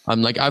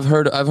like, I've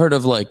heard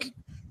of like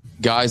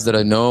guys that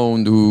I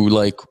known who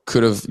like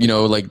could have,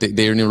 like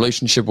they're in a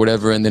relationship,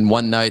 whatever. And then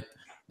one night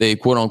they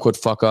quote unquote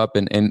fuck up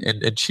and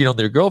cheat on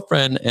their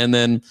girlfriend. And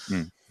then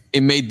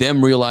it made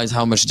them realize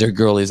how much their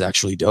girl is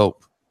actually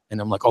dope.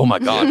 And I'm like, oh my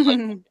God.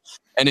 And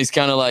it's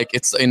kind of like,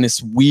 it's in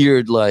this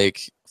weird,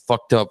 like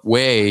fucked up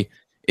way.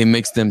 It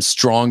makes them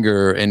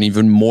stronger and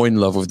even more in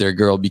love with their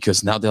girl,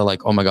 because now they're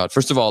like, oh my God.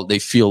 First of all, they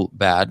feel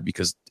bad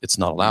because it's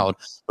not allowed,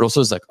 but also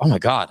it's like, oh my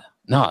God,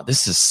 no,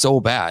 this is so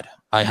bad.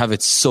 I have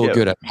it so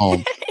good at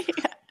home.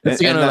 And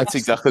that's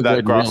exactly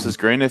that grass is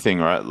greener thing,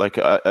 right? Like,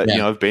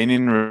 I've been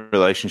in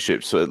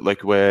relationships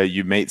like where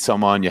you meet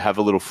someone, you have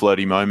a little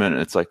flirty moment,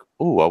 and it's like,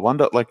 oh, I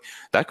wonder, like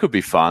that could be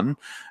fun.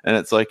 And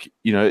it's like,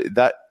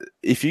 that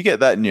if you get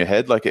that in your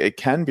head, like it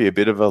can be a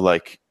bit of a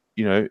like,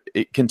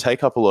 it can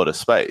take up a lot of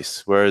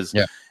space. Whereas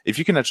if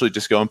you can actually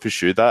just go and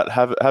pursue that,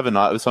 have a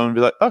night with someone and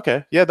be like,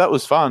 okay, yeah, that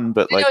was fun,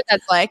 but like, what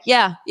that's like,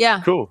 yeah,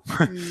 cool.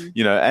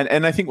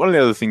 And I think one of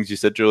the other things you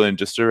said, Julian,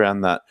 just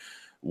around that,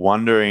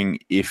 wondering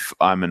if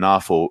I'm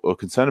enough or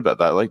concerned about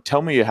that. Like,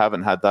 tell me you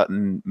haven't had that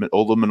in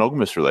all the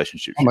monogamous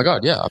relationships. Oh my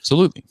God, yeah,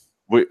 absolutely.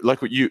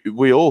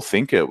 We all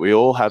think it. We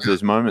all have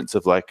those moments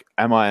of like,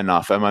 am I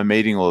enough? Am I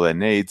meeting all their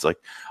needs? Like,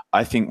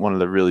 I think one of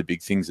the really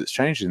big things that's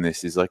changed in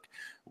this is like,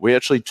 we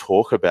actually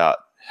talk about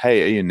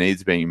hey, are your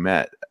needs being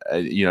met?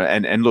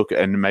 And look,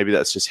 and maybe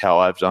that's just how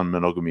I've done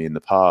monogamy in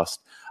the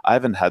past. I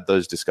haven't had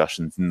those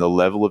discussions, and the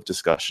level of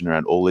discussion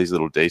around all these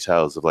little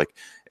details of like,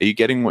 are you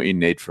getting what you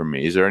need from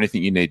me? Is there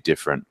anything you need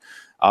different?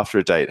 After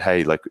a date,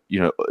 hey, like,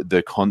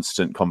 the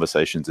constant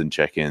conversations and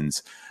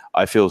check-ins,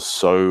 I feel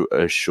so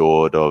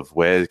assured of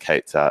where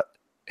Kate's at,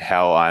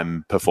 how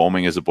I'm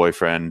performing as a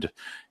boyfriend,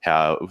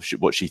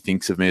 what she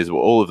thinks of me as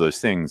well, all of those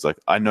things. Like,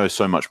 I know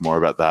so much more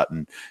about that,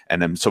 and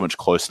I'm so much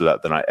closer to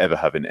that than I ever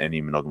have in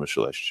any monogamous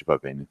relationship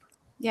I've been in.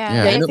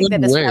 Yeah, I think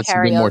that this will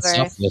carry over.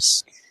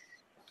 Selfless.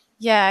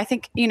 Yeah, I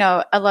think,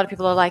 a lot of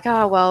people are like,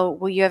 oh, well,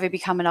 will you ever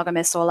become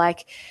monogamous? Or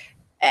like,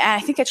 I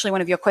think actually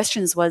one of your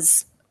questions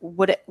was,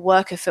 would it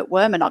work if it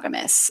were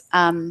monogamous?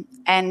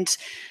 And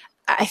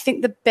I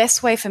think the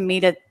best way for me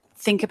to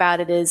think about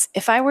it is,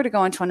 if I were to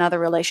go into another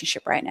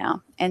relationship right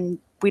now and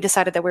we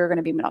decided that we were going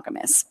to be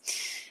monogamous,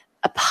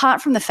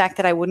 apart from the fact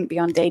that I wouldn't be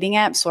on dating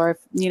apps or,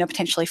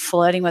 potentially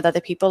flirting with other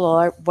people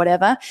or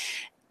whatever,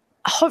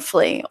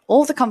 hopefully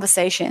all the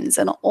conversations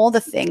and all the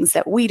things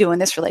that we do in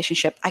this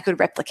relationship, I could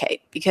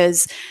replicate,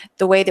 because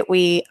the way that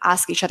we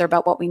ask each other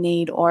about what we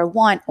need or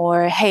want,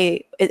 or,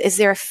 hey, is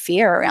there a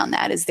fear around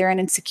that? Is there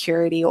an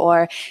insecurity,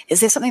 or is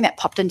there something that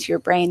popped into your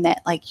brain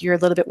that like you're a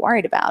little bit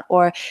worried about?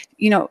 Or,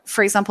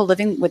 for example,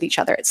 living with each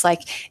other, it's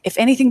like, if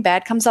anything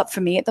bad comes up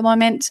for me at the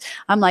moment,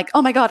 I'm like,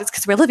 oh my God, it's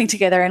because we're living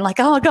together. And like,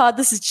 oh God,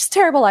 this is just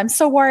terrible. I'm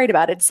so worried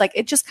about it. It's like,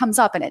 it just comes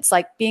up, and it's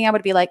like being able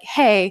to be like,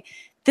 hey,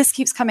 this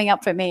keeps coming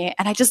up for me,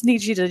 and I just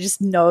need you to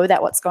just know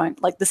that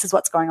this is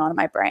what's going on in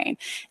my brain.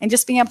 And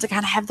just being able to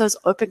kind of have those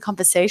open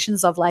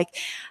conversations of like,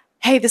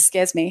 hey, this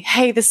scares me.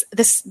 Hey, this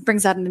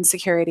brings out an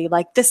insecurity.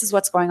 Like, this is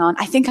what's going on.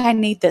 I think I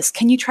need this.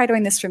 Can you try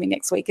doing this for me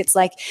next week? It's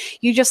like,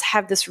 you just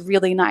have this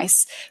really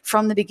nice,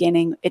 from the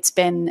beginning, it's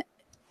been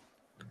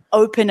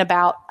open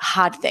about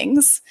hard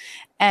things.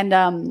 And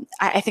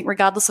I think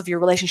regardless of your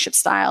relationship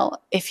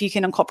style, if you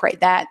can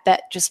incorporate that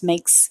just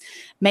makes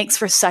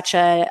for such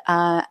a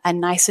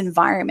nice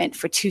environment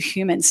for two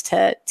humans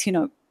to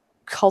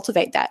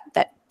cultivate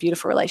that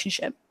beautiful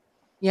relationship.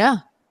 Yeah.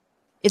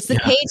 It's the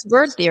cage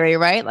bird theory,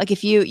 right? Like,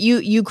 if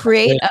you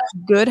create a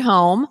good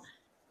home,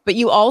 but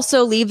you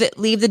also leave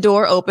the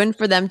door open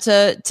for them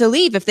to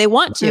leave if they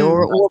want to,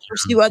 or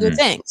pursue other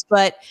things.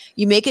 But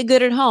you make it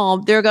good at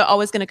home, they're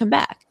always going to come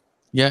back.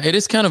 Yeah, it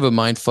is kind of a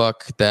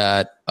mindfuck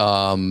that,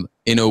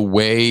 in a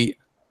way,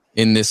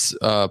 in this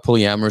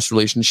polyamorous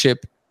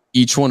relationship,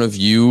 each one of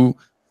you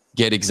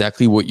get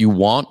exactly what you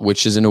want,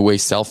 which is in a way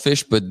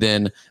selfish. But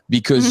then,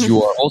 because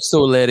you are also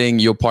letting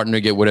your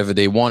partner get whatever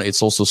they want,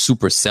 it's also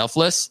super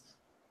selfless.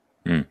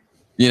 So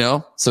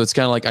it's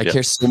kind of like, I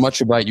care so much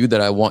about you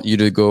that I want you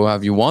to go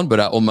have you want, but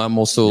I'm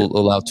also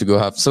allowed to go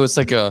have. So it's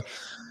like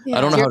I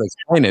don't know how to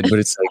explain it, but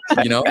it's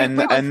like,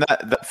 and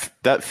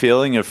that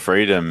feeling of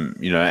freedom,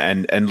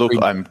 and look,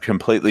 I'm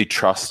completely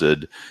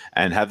trusted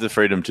and have the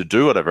freedom to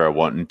do whatever I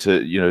want, and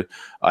to,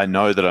 I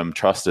know that I'm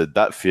trusted.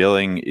 That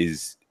feeling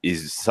is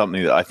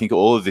something that I think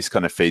all of this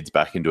kind of feeds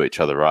back into each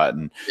other, right?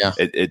 And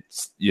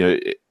it's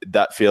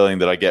that feeling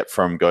that I get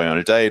from going on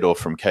a date, or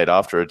from Kate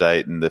after a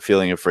date, and the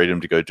feeling of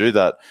freedom to go do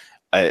that,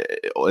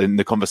 in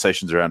the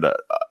conversations around it,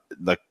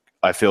 like,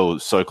 I feel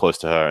so close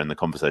to her, and the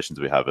conversations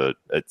we have,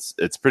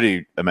 it's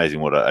pretty amazing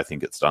what I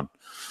think it's done.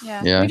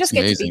 Yeah, we just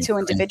get to be two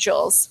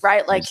individuals,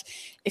 right? Like,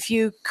 if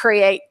you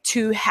create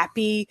two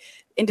happy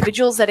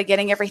individuals that are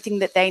getting everything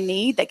that they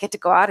need, that get to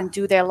go out and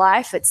do their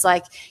life, it's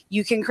like,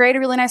 you can create a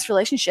really nice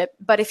relationship.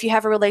 But if you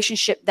have a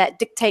relationship that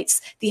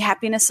dictates the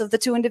happiness of the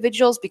two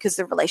individuals, because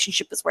the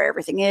relationship is where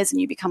everything is, and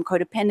you become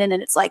codependent,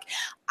 and it's like,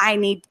 I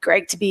need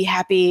Greg to be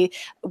happy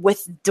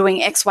with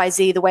doing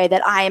XYZ the way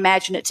that I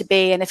imagine it to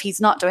be, and if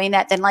he's not doing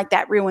that, then like,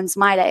 that ruins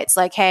my day. It's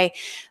like, hey,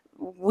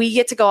 we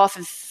get to go off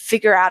and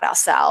figure out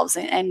ourselves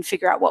and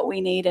figure out what we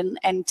need,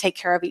 and take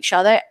care of each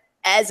other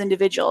as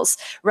individuals,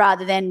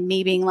 rather than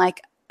me being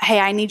like, hey,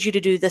 I need you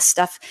to do this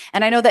stuff.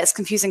 And I know that's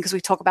confusing, because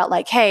we talk about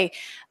like, hey,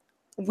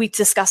 we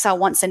discuss our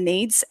wants and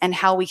needs and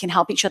how we can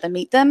help each other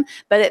meet them.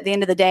 But at the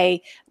end of the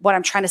day, what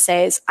I'm trying to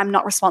say is, I'm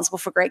not responsible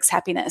for Greg's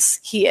happiness.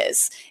 He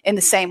is, in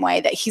the same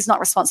way that he's not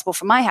responsible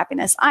for my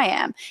happiness. I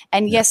am.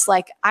 And yes,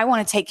 like, I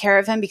want to take care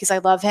of him because I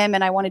love him,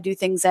 and I want to do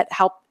things that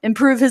help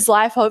improve his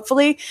life,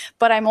 hopefully.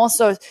 But I'm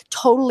also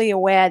totally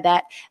aware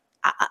that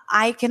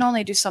I can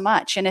only do so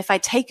much. And if I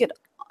take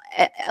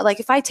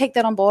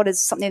that on board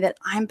as something that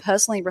I'm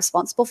personally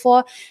responsible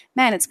for,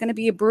 man, it's going to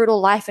be a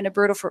brutal life and a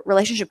brutal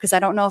relationship, because I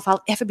don't know if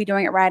I'll ever be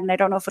doing it right, and I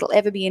don't know if it'll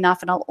ever be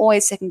enough, and I'll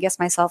always second guess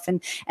myself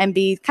and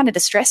be kind of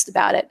distressed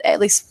about it. At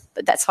least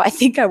that's how I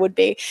think I would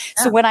be.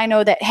 Yeah. So when I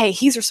know that, hey,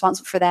 he's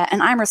responsible for that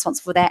and I'm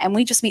responsible for that, and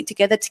we just meet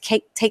together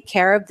to take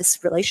care of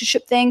this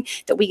relationship thing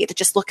that we get to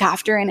just look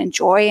after and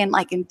enjoy and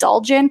like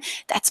indulge in,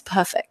 that's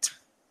perfect.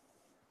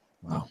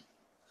 Wow.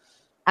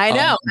 I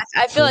know.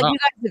 I feel like you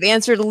guys have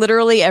answered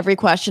literally every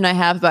question I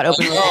have about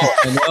open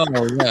relationship. I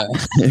know,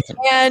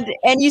 yeah.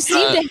 and you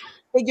seem to have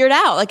figured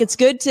out. Like, it's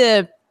good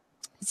to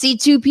see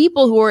two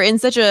people who are in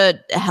such a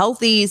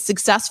healthy,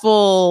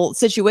 successful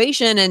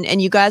situation,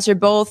 and you guys are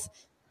both,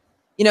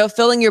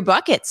 filling your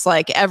buckets.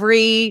 Like,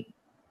 every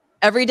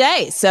every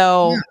day.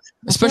 So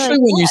Especially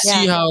when you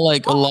see how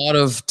like a lot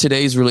of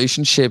today's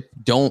relationship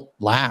don't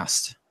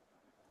last.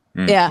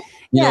 Yeah.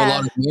 You know, a Yeah.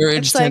 lot of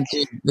marriage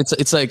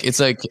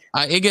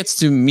it gets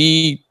to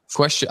me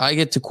I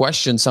get to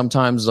question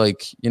sometimes,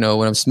 like, you know,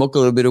 when I'm smoking a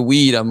little bit of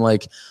weed, I'm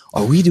like,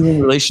 are we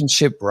doing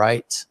relationship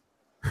right?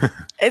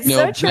 It's You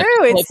know, so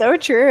true. It's so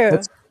true.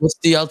 What's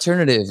the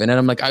alternative? And then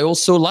I'm like, I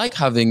also like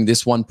having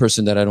this one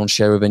person that I don't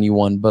share with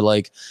anyone, but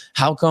like,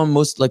 how come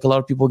a lot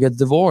of people get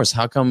divorced?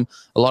 How come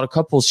a lot of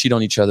couples cheat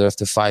on each other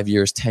after 5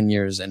 years, 10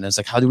 years? And it's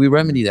like, how do we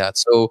remedy that?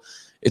 So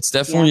it's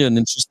definitely an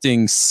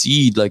interesting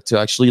seed, like to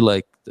actually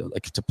like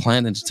to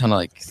plant and to kind of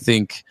like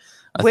think.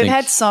 We've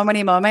had so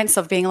many moments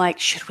of being like,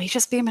 should we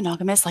just be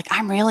monogamous? Like,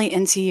 I'm really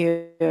into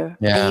you.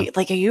 Yeah.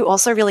 Are you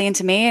also really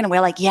into me? And we're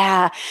like,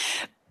 yeah.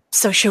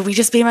 So should we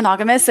just be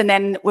monogamous? And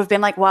then we've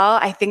been like, well,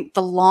 I think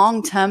the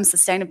long-term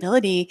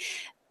sustainability,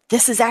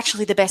 this is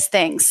actually the best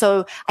thing.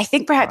 So I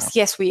think perhaps,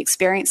 yes, we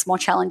experience more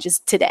challenges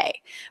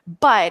today,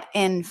 but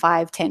in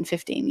 5, 10,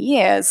 15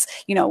 years,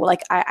 you know,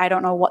 like I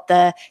don't know what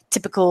the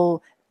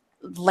typical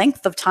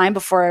length of time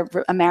before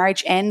a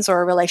marriage ends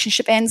or a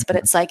relationship ends, but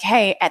it's like,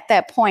 hey, at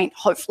that point,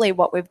 hopefully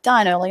what we've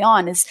done early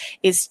on is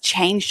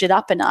changed it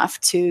up enough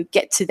to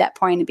get to that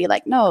point and be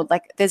like, no,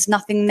 like there's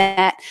nothing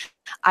that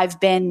I've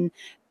been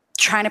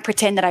trying to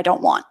pretend that I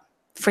don't want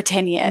for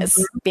 10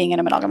 years being in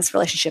a monogamous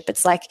relationship.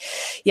 It's like,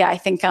 yeah, I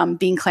think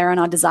being clear on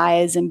our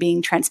desires and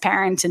being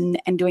transparent and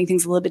doing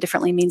things a little bit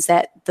differently means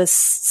that the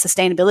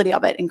sustainability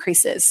of it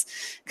increases.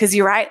 Because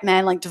you're right,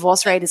 man, like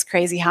divorce rate is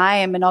crazy high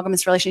in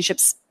monogamous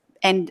relationships,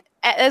 and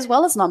as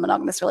well as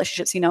non-monogamous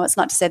relationships. You know, it's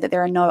not to say that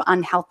there are no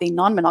unhealthy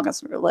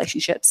non-monogamous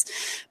relationships,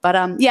 but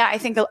yeah, I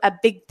think a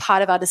big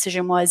part of our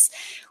decision was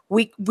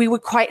we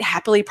would quite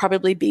happily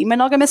probably be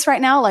monogamous right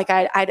now. Like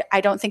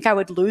I don't think I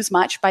would lose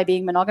much by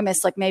being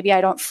monogamous. Like maybe I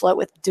don't flirt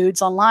with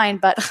dudes online,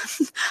 but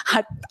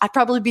I'd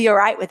probably be all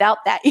right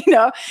without that, you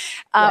know?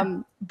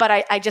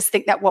 But I just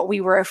think that what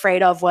we were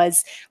afraid of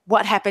was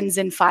what happens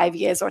in 5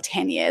 years or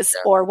 10 years,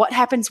 or what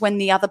happens when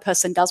the other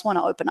person does want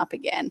to open up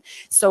again.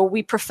 So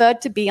we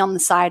preferred to be on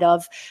the side of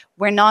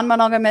we're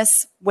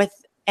non-monogamous with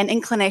an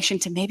inclination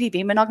to maybe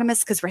be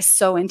monogamous because we're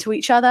so into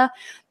each other,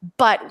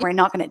 but we're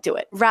not going to do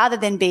it, rather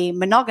than be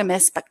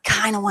monogamous but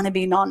kind of want to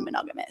be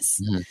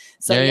non-monogamous.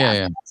 So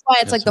that's why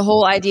it's like the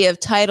whole idea of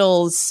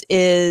titles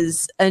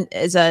is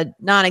a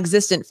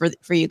non-existent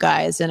for you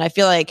guys. And I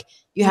feel like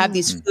you have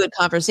these fluid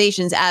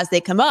conversations as they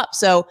come up.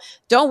 So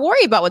don't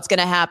worry about what's going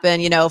to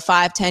happen,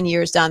 5, 10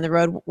 years down the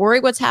road.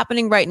 Worry what's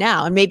happening right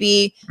now. And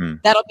maybe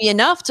that'll be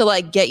enough to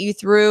like get you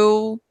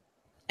through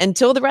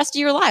until the rest of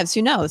your lives.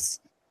 Who knows?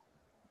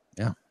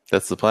 Yeah,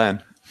 that's the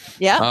plan.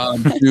 Yeah.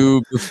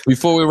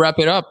 Before we wrap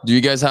it up, do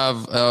you guys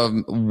have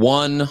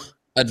one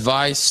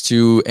advice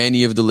to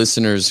any of the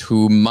listeners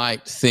who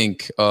might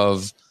think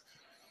of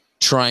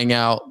trying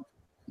out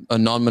a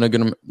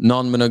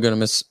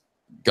non-monogamous,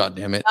 God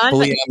damn it,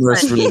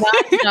 polyamorous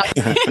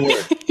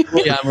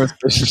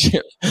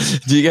relationship?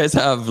 Do you guys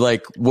have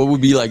like, what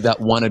would be like that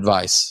one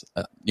advice?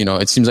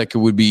 It seems like it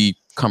would be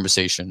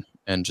conversation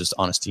and just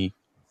honesty.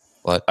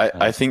 But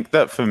I think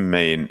that for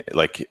me,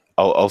 like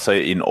I'll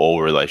say in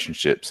all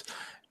relationships,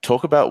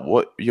 talk about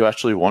what you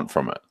actually want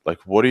from it. Like,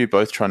 what are you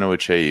both trying to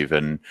achieve,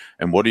 and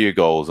what are your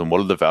goals, and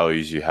what are the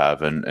values you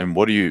have, and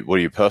what are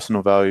your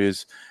personal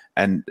values,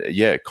 and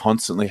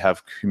constantly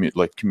have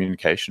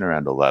communication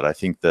around all that. I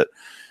think that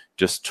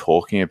just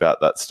talking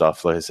about that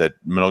stuff, like I said,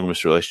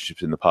 monogamous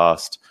relationships in the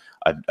past,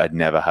 I'd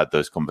never had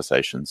those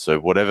conversations. So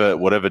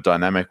whatever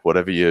dynamic,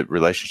 whatever your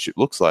relationship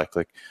looks like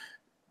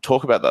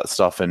talk about that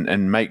stuff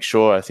and make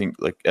sure, I think,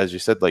 like, as you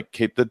said, like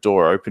keep the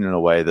door open in a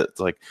way that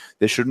like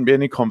there shouldn't be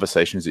any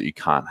conversations that you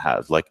can't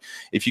have. Like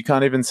if you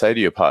can't even say to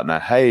your partner,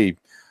 hey,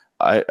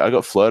 I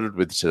got flirted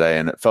with today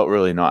and it felt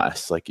really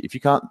nice. Like if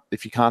you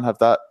can't have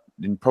that,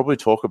 then probably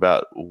talk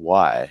about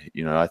why.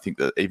 I think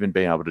that even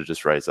being able to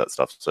just raise that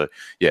stuff. So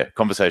yeah,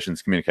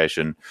 conversations,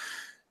 communication,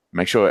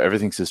 make sure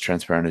everything's as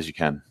transparent as you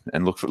can,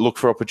 and look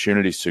for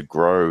opportunities to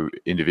grow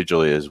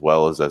individually as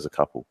well as a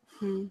couple.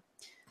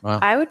 Wow.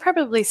 I would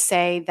probably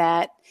say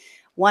that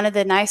one of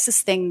the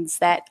nicest things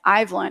that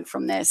I've learned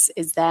from this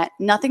is that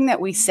nothing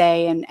that we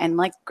say, and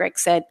like Greg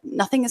said,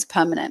 nothing is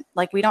permanent.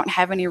 Like we don't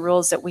have any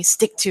rules that we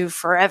stick to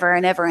forever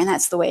and ever, and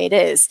that's the way it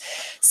is.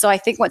 So I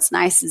think what's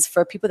nice is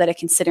for people that are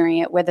considering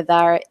it, whether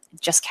they're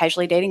just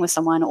casually dating with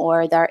someone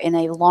or they're in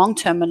a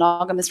long-term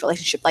monogamous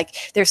relationship, like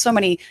there's so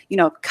many,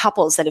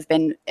 couples that have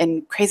been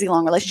in crazy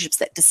long relationships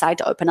that decide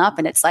to open up,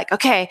 and it's like,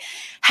 okay,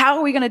 how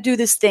are we going to do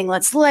this thing?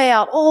 Let's lay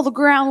out all the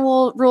ground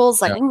rules.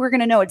 Like we're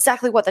going to know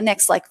exactly what the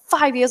next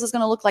 5 years is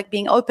going to look like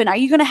being open. Are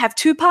you going to have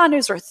 2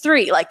 partners or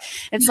 3? Like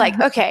it's like,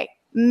 okay,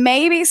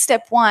 maybe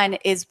step 1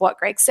 is what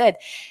Greg said.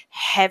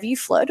 Have you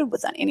flirted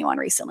with anyone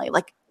recently?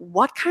 Like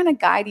what kind of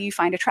guy do you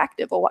find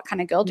attractive, or what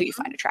kind of girl do you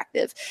find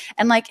attractive?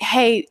 And like,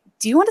 hey,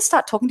 do you want to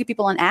start talking to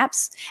people on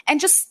apps and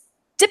just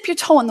dip your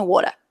toe in the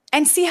water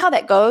and see how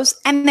that goes,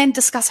 and then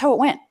discuss how it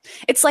went.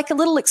 It's like a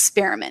little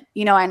experiment,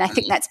 you know, and I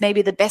think that's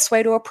maybe the best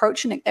way to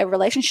approach a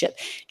relationship.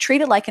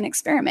 Treat it like an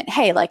experiment.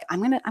 Hey, like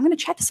I'm gonna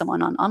chat to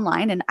someone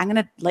online, and I'm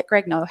gonna let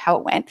Greg know how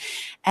it went,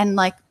 and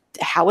like,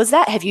 how was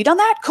that? Have you done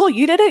that? Cool.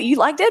 You did it. You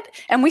liked it.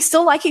 And we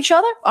still like each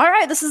other. All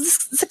right. This is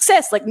a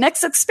success. Like,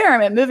 next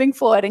experiment moving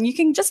forward. And you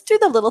can just do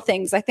the little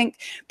things. I think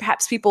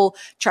perhaps people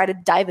try to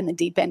dive in the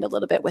deep end a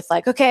little bit with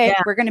like, okay,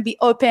 we're going to be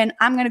open.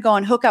 I'm going to go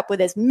and hook up with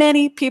as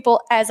many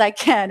people as I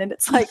can. And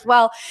it's like,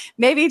 well,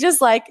 maybe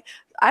just like,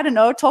 I don't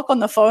know, talk on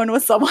the phone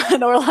with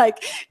someone, or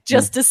like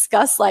just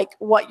discuss like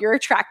what you're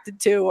attracted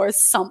to or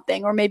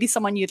something, or maybe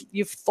someone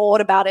you've thought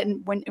about it.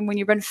 And when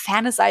you've been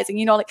fantasizing,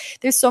 you know, like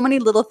there's so many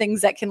little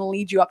things that can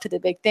lead you up to the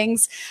big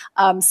things.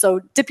 So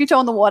dip your toe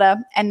in the water,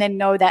 and then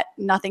know that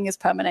nothing is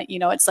permanent. You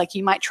know, it's like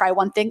you might try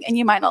one thing and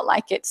you might not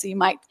like it. So you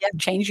might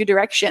change your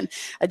direction,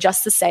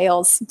 adjust the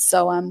sails.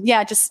 So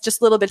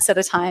just little bits at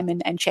a time,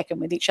 and check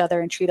in with each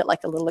other and treat it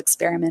like a little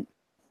experiment.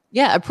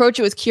 Yeah. Approach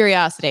it with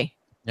curiosity.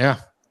 Yeah.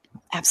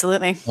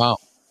 Absolutely. Wow.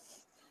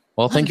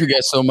 Well, thank you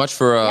guys so much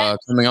for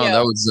coming on.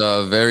 That was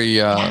very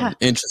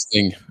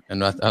interesting,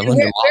 and I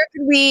learned a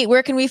lot.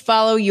 Where can we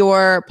follow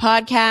your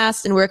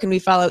podcast, and where can we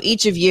follow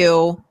each of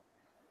you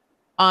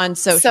on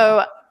social?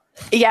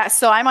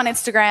 So I'm on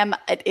Instagram.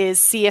 It is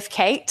CF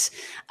Kate.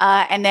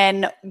 And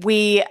then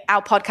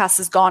our podcast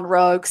has gone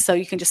rogue, so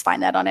you can just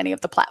find that on any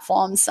of the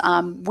platforms.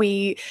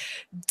 We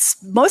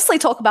mostly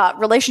talk about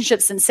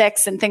relationships and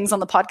sex and things on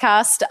the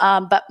podcast.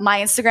 But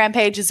my Instagram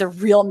page is a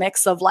real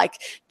mix of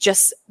like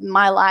just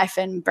my life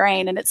and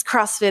brain, and it's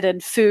CrossFit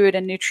and food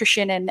and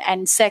nutrition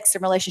and sex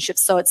and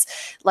relationships. So it's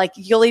like,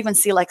 you'll even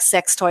see like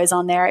sex toys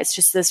on there. It's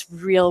just this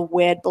real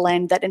weird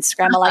blend that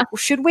Instagram are like, well,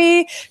 should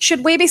we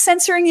be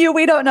censoring you?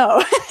 We don't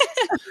know.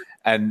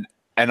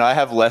 And I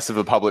have less of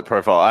a public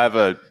profile. I have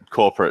a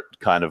corporate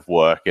kind of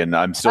work, and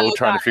I'm still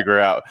trying to figure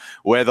out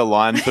where the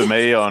line for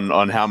me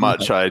on how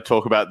much I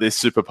talk about this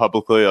super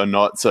publicly or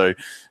not. So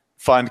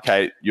find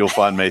Kate. You'll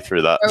find me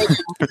through that.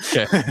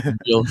 Okay.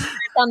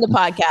 On the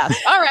podcast.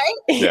 All right.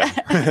 Yeah.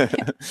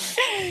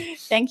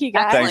 Thank you,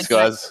 guys. Thanks,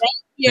 guys. Thank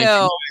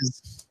you.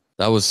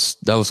 That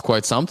was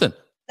quite something.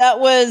 That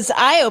was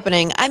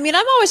eye-opening. I mean,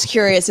 I'm always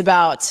curious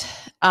about,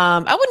 I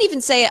wouldn't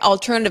even say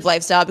alternative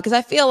lifestyle, because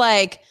I feel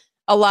like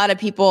a lot of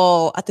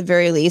people at the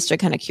very least are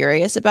kind of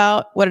curious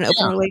about what an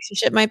open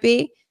relationship might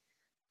be.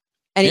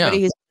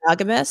 Anybody who's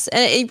monogamous.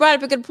 And you brought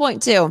up a good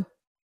point too.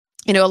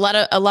 You know,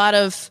 a lot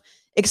of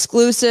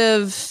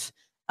exclusive,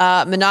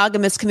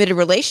 monogamous committed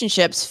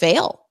relationships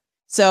fail.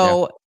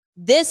 So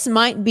this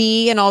might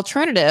be an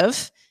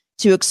alternative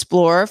to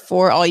explore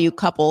for all you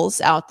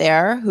couples out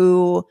there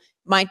who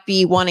might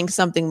be wanting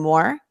something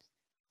more.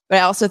 But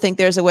I also think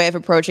there's a way of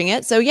approaching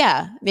it. So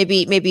yeah,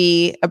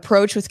 maybe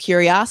approach with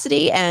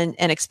curiosity and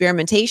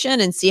experimentation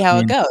and see how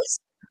it goes.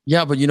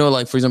 Yeah, but you know,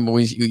 like for example,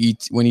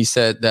 when he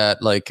said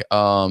that, like,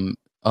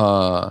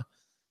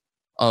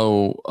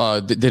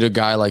 did a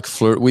guy like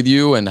flirt with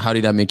you, and how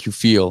did that make you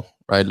feel?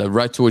 Right, like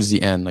right towards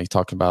the end, like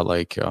talking about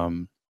like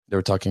they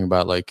were talking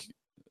about like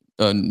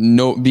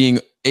no being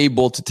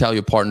able to tell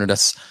your partner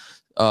that's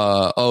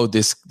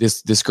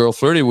this girl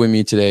flirted with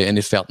me today and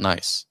it felt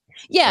nice.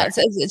 Yeah, right?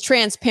 it's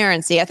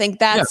transparency. I think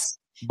that's.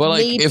 Yeah. But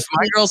like, if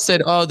my girl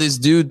said, "Oh, this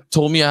dude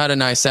told me I had a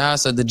nice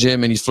ass at the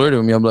gym and he's flirting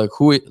with me," I'm like,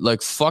 "Who?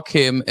 Like, fuck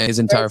him and his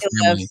entire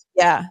family."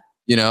 Yeah,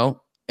 you know,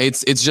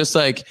 it's just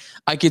like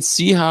I could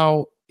see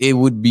how it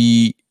would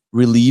be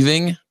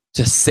relieving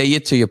to say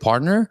it to your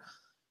partner,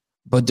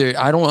 but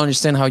I don't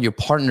understand how your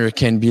partner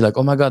can be like,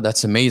 "Oh my god,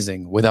 that's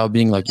amazing," without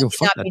being like, "Yo,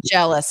 fuck that." Be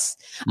jealous.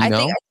 You know? I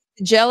think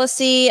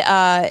jealousy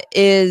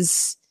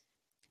is.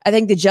 I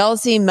think the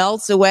jealousy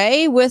melts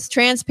away with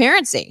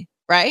transparency,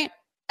 right?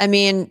 I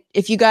mean,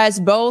 if you guys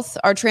both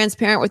are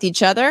transparent with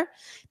each other,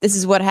 this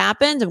is what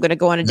happened. I'm going to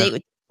go on a date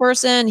with this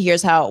person.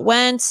 Here's how it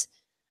went.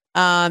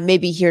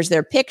 Maybe here's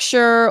their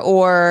picture,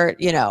 or,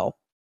 you know,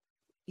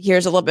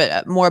 here's a little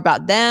bit more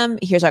about them.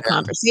 Here's our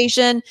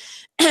conversation.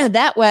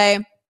 That way,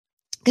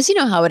 because you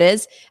know how it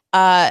is.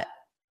 And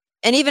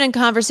even in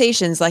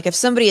conversations, like if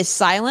somebody is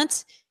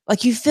silent,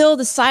 like you fill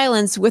the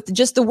silence with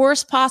just the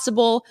worst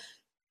possible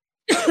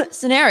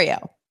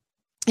scenario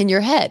in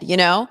your head, you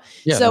know?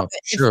 Yeah, so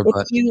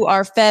if you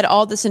are fed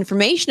all this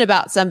information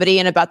about somebody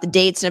and about the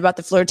dates and about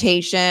the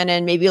flirtation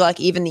and maybe like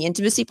even the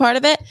intimacy part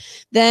of it,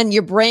 then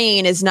your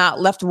brain is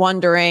not left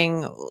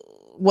wondering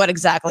what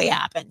exactly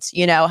happened.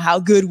 You know, how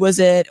good was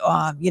it?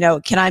 You know,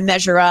 can I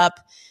measure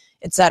up,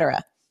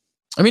 etc.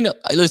 I mean,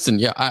 listen,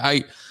 yeah,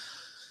 I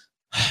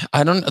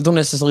don't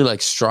necessarily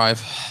like strive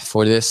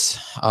for this.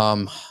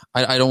 I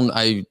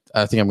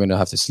think I'm going to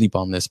have to sleep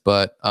on this,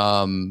 but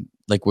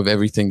like with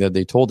everything that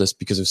they told us,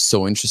 because it's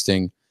so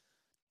interesting.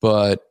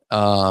 But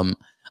I'm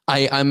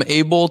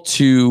able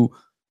to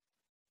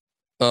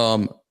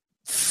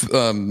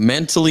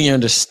mentally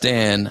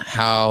understand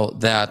how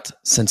that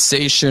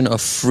sensation of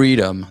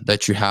freedom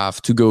that you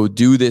have to go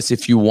do this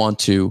if you want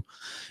to,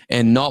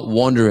 and not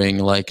wondering,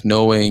 like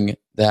knowing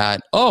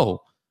that,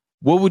 oh,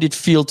 what would it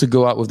feel to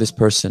go out with this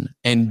person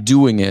and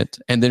doing it,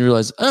 and then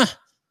realize,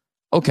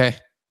 okay,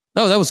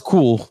 no, that was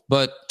cool,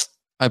 but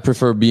I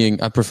prefer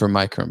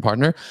my current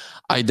partner.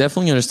 I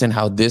definitely understand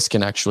how this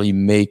can actually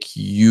make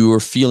your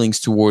feelings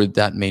toward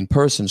that main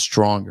person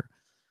stronger.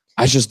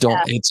 I just don't.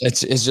 Yeah.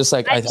 It's just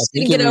like I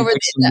think it really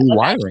takes some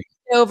rewiring.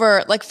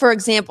 Over, like, for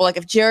example, like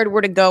if Jared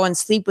were to go and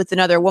sleep with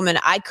another woman,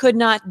 I could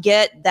not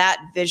get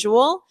that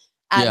visual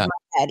out of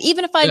my head,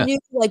 even if I knew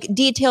like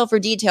detail for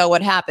detail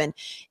what happened.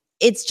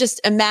 It's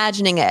just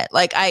imagining it.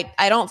 Like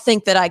I don't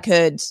think that I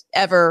could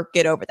ever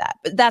get over that.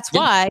 But that's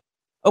why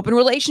open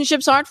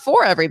relationships aren't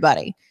for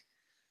everybody.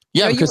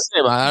 Yeah, because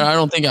I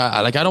don't think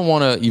I don't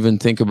want to even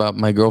think about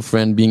my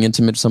girlfriend being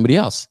intimate with somebody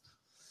else.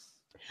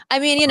 I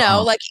mean,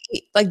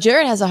 like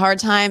Jared has a hard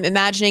time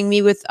imagining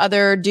me with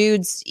other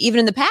dudes, even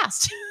in the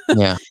past.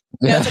 Yeah,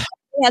 He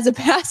has a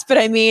past, but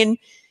I mean,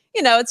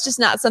 it's just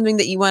not something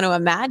that you want to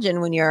imagine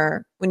when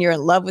you're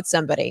in love with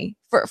somebody.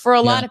 For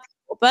a lot of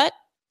people, but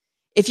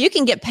if you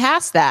can get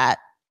past that,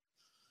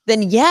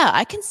 then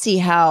I can see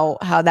how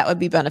that would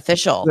be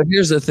beneficial. But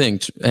here's the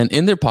thing, and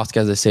in their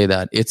podcast, they say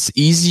that it's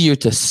easier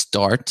to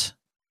start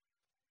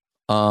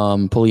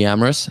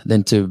polyamorous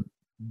than to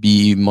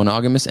be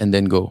monogamous and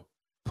then go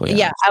polyamorous.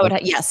 Yeah, I would.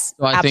 Yes.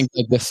 So I think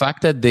like the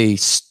fact that they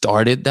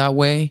started that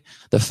way,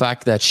 the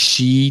fact that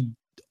she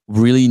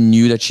really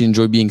knew that she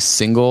enjoyed being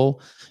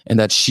single, and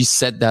that she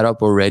set that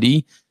up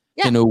already,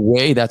 in a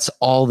way, that's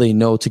all they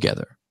know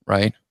together,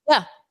 right?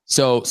 Yeah.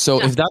 So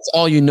if that's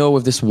all you know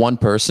with this one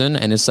person,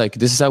 and it's like,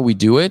 this is how we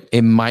do it,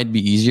 it might be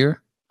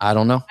easier. I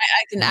don't know.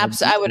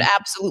 I would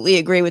absolutely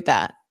agree with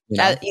that.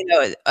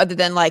 Other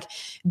than like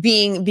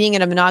being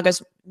in a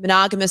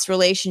monogamous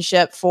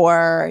relationship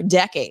for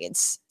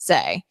decades,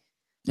 say,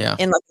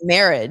 in like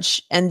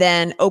marriage, and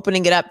then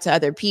opening it up to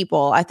other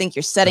people, I think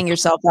you're setting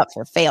yourself up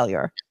for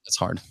failure. That's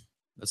hard.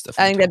 That's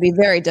definitely. I think that'd be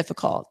very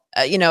difficult.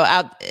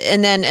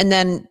 And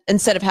then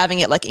instead of having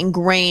it like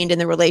ingrained in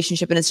the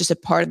relationship, and it's just a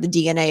part of the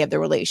DNA of the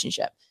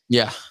relationship.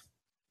 Yeah,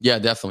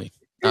 definitely.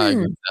 I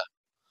agree with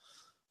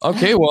that.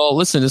 Okay, well,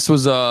 listen, this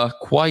was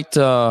quite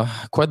the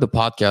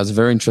podcast.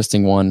 Very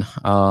interesting one.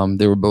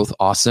 They were both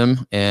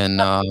awesome,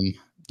 and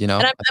and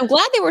I'm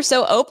glad they were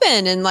so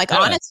open and like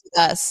honest with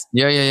us.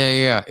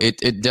 Yeah.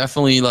 It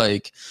definitely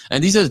like,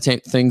 and these are the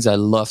things I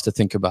love to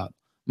think about.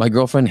 My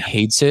girlfriend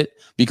hates it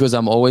because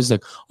I'm always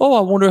like, oh,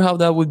 I wonder how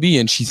that would be.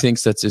 And she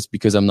thinks that's just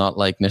because I'm not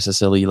like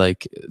necessarily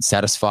like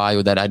satisfied,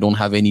 or that I don't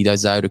have any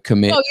desire to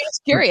commit. Oh, you're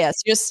just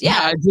curious.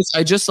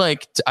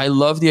 I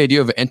love the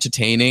idea of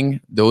entertaining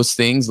those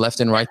things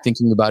left and right,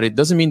 thinking about it.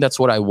 Doesn't mean that's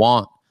what I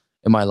want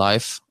in my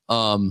life.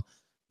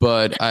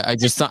 But I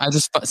just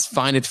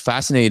find it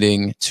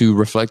fascinating to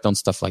reflect on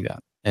stuff like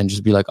that and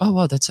just be like, oh,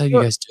 wow, that's how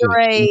you guys do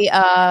it.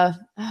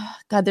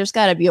 God, there's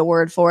got to be a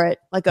word for it.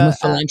 Like I'm a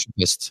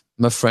philanthropist.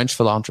 I'm a French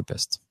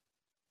philanthropist.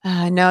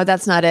 No,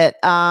 that's not it.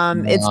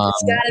 I'm a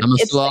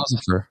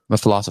philosopher. I'm a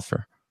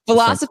philosopher.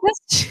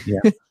 Philosophist? Yeah.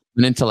 I'm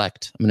an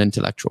intellect. I'm an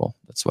intellectual.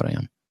 That's what I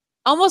am.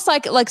 Almost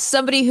like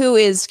somebody who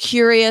is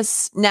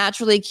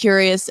naturally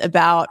curious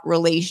about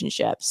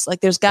relationships.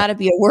 Like there's got to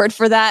be a word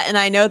for that. And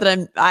I know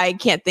that I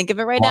can't think of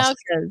it right now.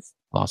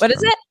 What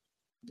is it?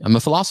 I'm a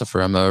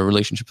philosopher. I'm a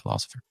relationship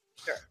philosopher.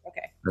 Sure.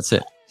 Okay. That's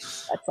it.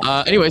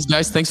 Anyways,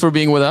 guys, thanks for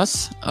being with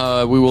us.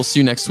 We will see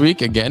you next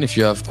week. Again, if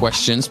you have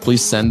questions,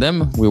 please send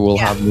them. We will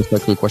have most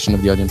likely a question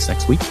of the audience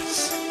next week.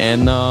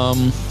 And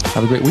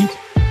have a great week.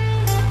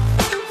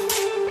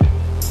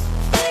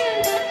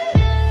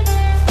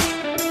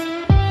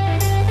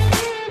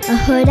 A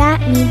Huda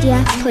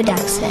Media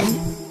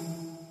Production.